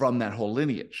from that whole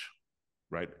lineage,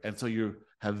 right? And so you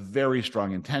have very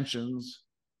strong intentions,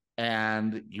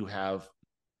 and you have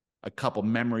a couple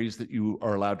memories that you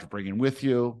are allowed to bring in with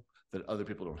you that other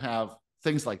people don't have,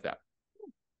 things like that.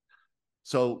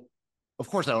 So, of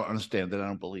course, I don't understand that. I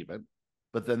don't believe it.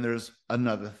 But then there's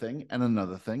another thing and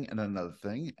another thing and another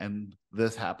thing. And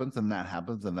this happens and that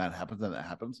happens and that happens and that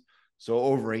happens. So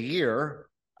over a year,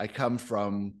 I come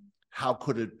from how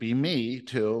could it be me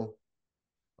to,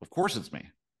 of course it's me.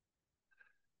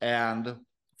 And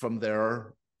from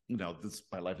there,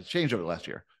 my life has changed over the last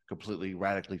year, completely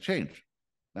radically changed.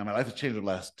 Now, my life has changed over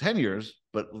the last 10 years,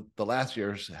 but the last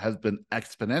years has been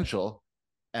exponential.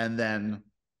 And then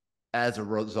as a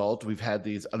result, we've had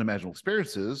these unimaginable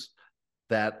experiences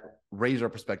that raise our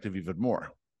perspective even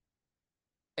more.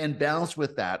 And balanced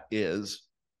with that is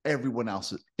everyone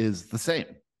else is the same.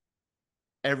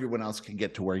 Everyone else can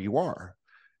get to where you are.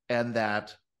 And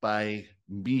that by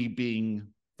me being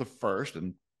the first,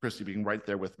 and Christy being right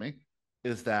there with me,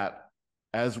 is that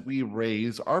as we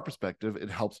raise our perspective, it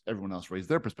helps everyone else raise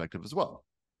their perspective as well.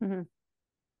 Mm-hmm.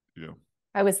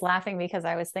 I was laughing because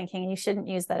I was thinking you shouldn't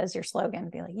use that as your slogan.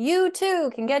 Be like, you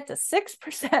too can get to 6%.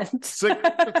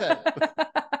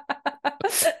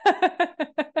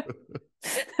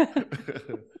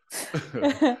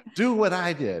 6%. Do what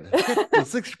I did. Get to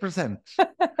 6%.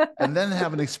 And then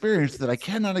have an experience that I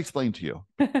cannot explain to you.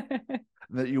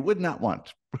 That you would not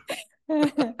want.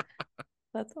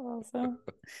 That's awesome.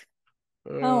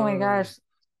 Oh my gosh.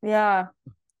 Yeah.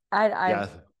 Yeah.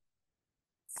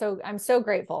 I'm so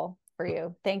grateful for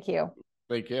you. Thank you.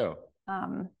 Thank you.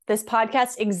 This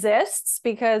podcast exists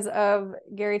because of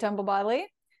Gary Temple Bodley.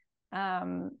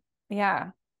 Yeah,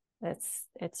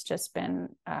 it's just been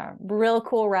a real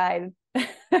cool ride.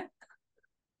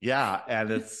 Yeah,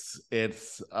 and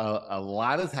it's a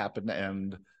lot has happened,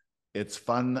 and it's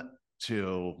fun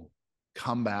to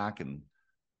come back and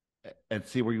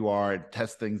see where you are and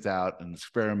test things out and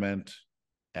experiment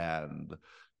and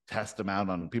test them out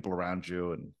on people around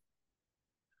you. And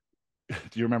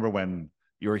do you remember when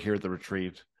you were here at the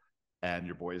retreat and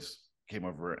your boys came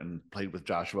over and played with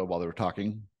Joshua while they were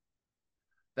talking?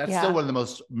 That's still one of the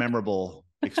most memorable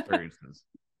experiences.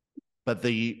 But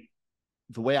the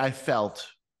way I felt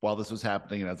while this was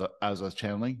happening and as I was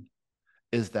channeling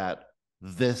is that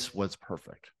this was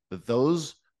perfect. That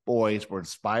those boys were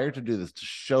inspired to do this to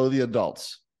show the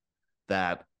adults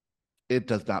that it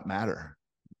does not matter.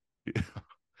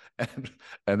 and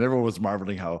everyone was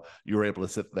marveling how you were able to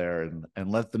sit there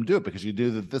and let them do it, because you knew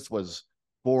that this was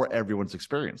for everyone's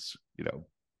experience,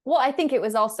 Well, I think it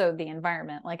was also the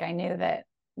environment. Like, I knew that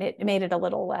it made it a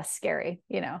little less scary,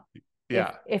 Yeah.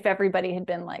 If everybody had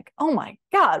been like, oh my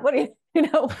God, what are you,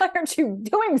 why aren't you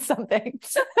doing something?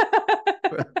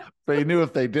 They knew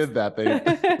if they did that,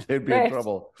 they'd be in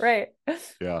trouble. Right.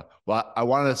 Yeah. Well, I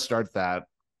wanted to start that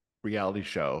reality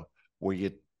show where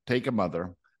you take a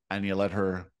mother and you let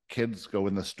her kids go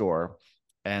in the store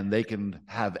and they can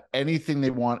have anything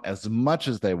they want as much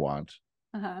as they want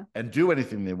and do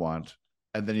anything they want.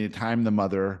 And then you time the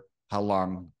mother how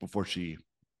long before she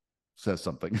says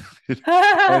something.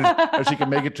 and she can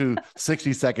make it to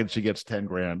 60 seconds, she gets 10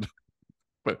 grand.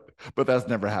 But that's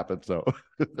never happened. So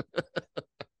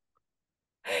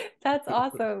that's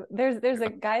awesome. There's a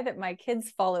guy that my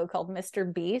kids follow called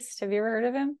Mr. Beast. Have you ever heard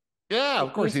of him? Yeah,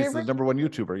 of course. YouTuber? He's the number one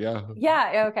YouTuber. Yeah.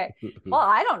 Yeah. Okay. Well,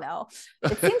 I don't know.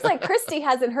 It seems like Christy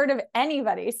hasn't heard of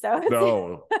anybody. So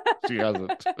no, she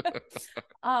hasn't.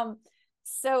 But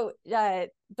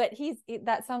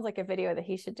that sounds like a video that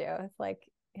he should do. It's like,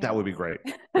 that would be great.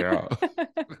 Yeah.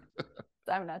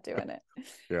 I'm not doing it.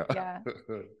 Yeah.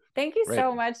 Thank you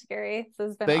so much, Gary. This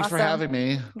has been Thanks awesome. for having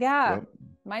me. Yeah. Yep.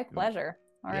 My pleasure.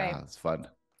 All right. Yeah, it's fun.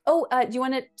 Oh, do you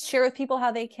want to share with people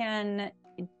how they can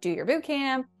do your boot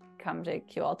camp, come to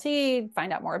QLT,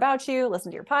 find out more about you,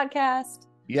 listen to your podcast?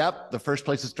 Yep. The first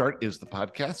place to start is the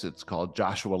podcast. It's called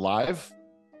Joshua Live,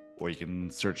 or you can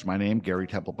search my name, Gary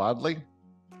Temple Bodley,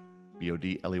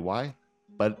 Bodley.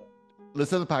 But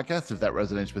listen to the podcast. If that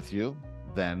resonates with you,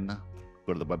 then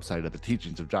go to the website at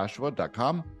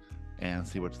theteachingsofjoshua.com and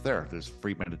see what's there. There's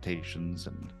free meditations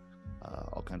and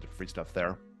all kinds of free stuff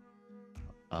there.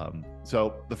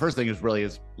 So the first thing is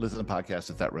listen to the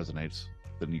podcast. If that resonates,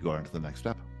 then you go on to the next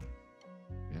step.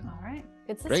 Yeah. All right.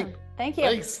 Good system. Great. Thank you.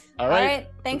 Thanks. All right.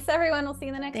 Thanks, everyone. We'll see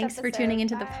you in the next Thanks episode. for tuning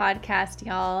into Bye. the podcast,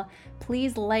 y'all.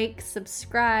 Please like,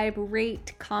 subscribe,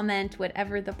 rate, comment,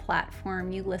 whatever the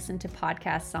platform you listen to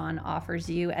podcasts on offers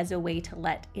you as a way to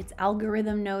let its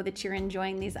algorithm know that you're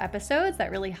enjoying these episodes.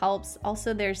 That really helps.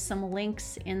 Also, there's some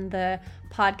links in the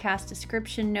podcast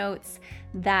description notes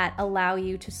that allow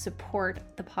you to support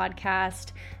the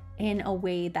podcast in a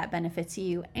way that benefits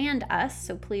you and us.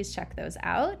 So please check those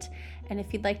out. And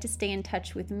if you'd like to stay in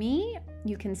touch with me,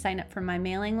 you can sign up for my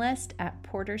mailing list at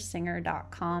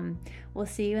portersinger.com. We'll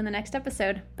see you in the next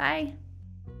episode. Bye.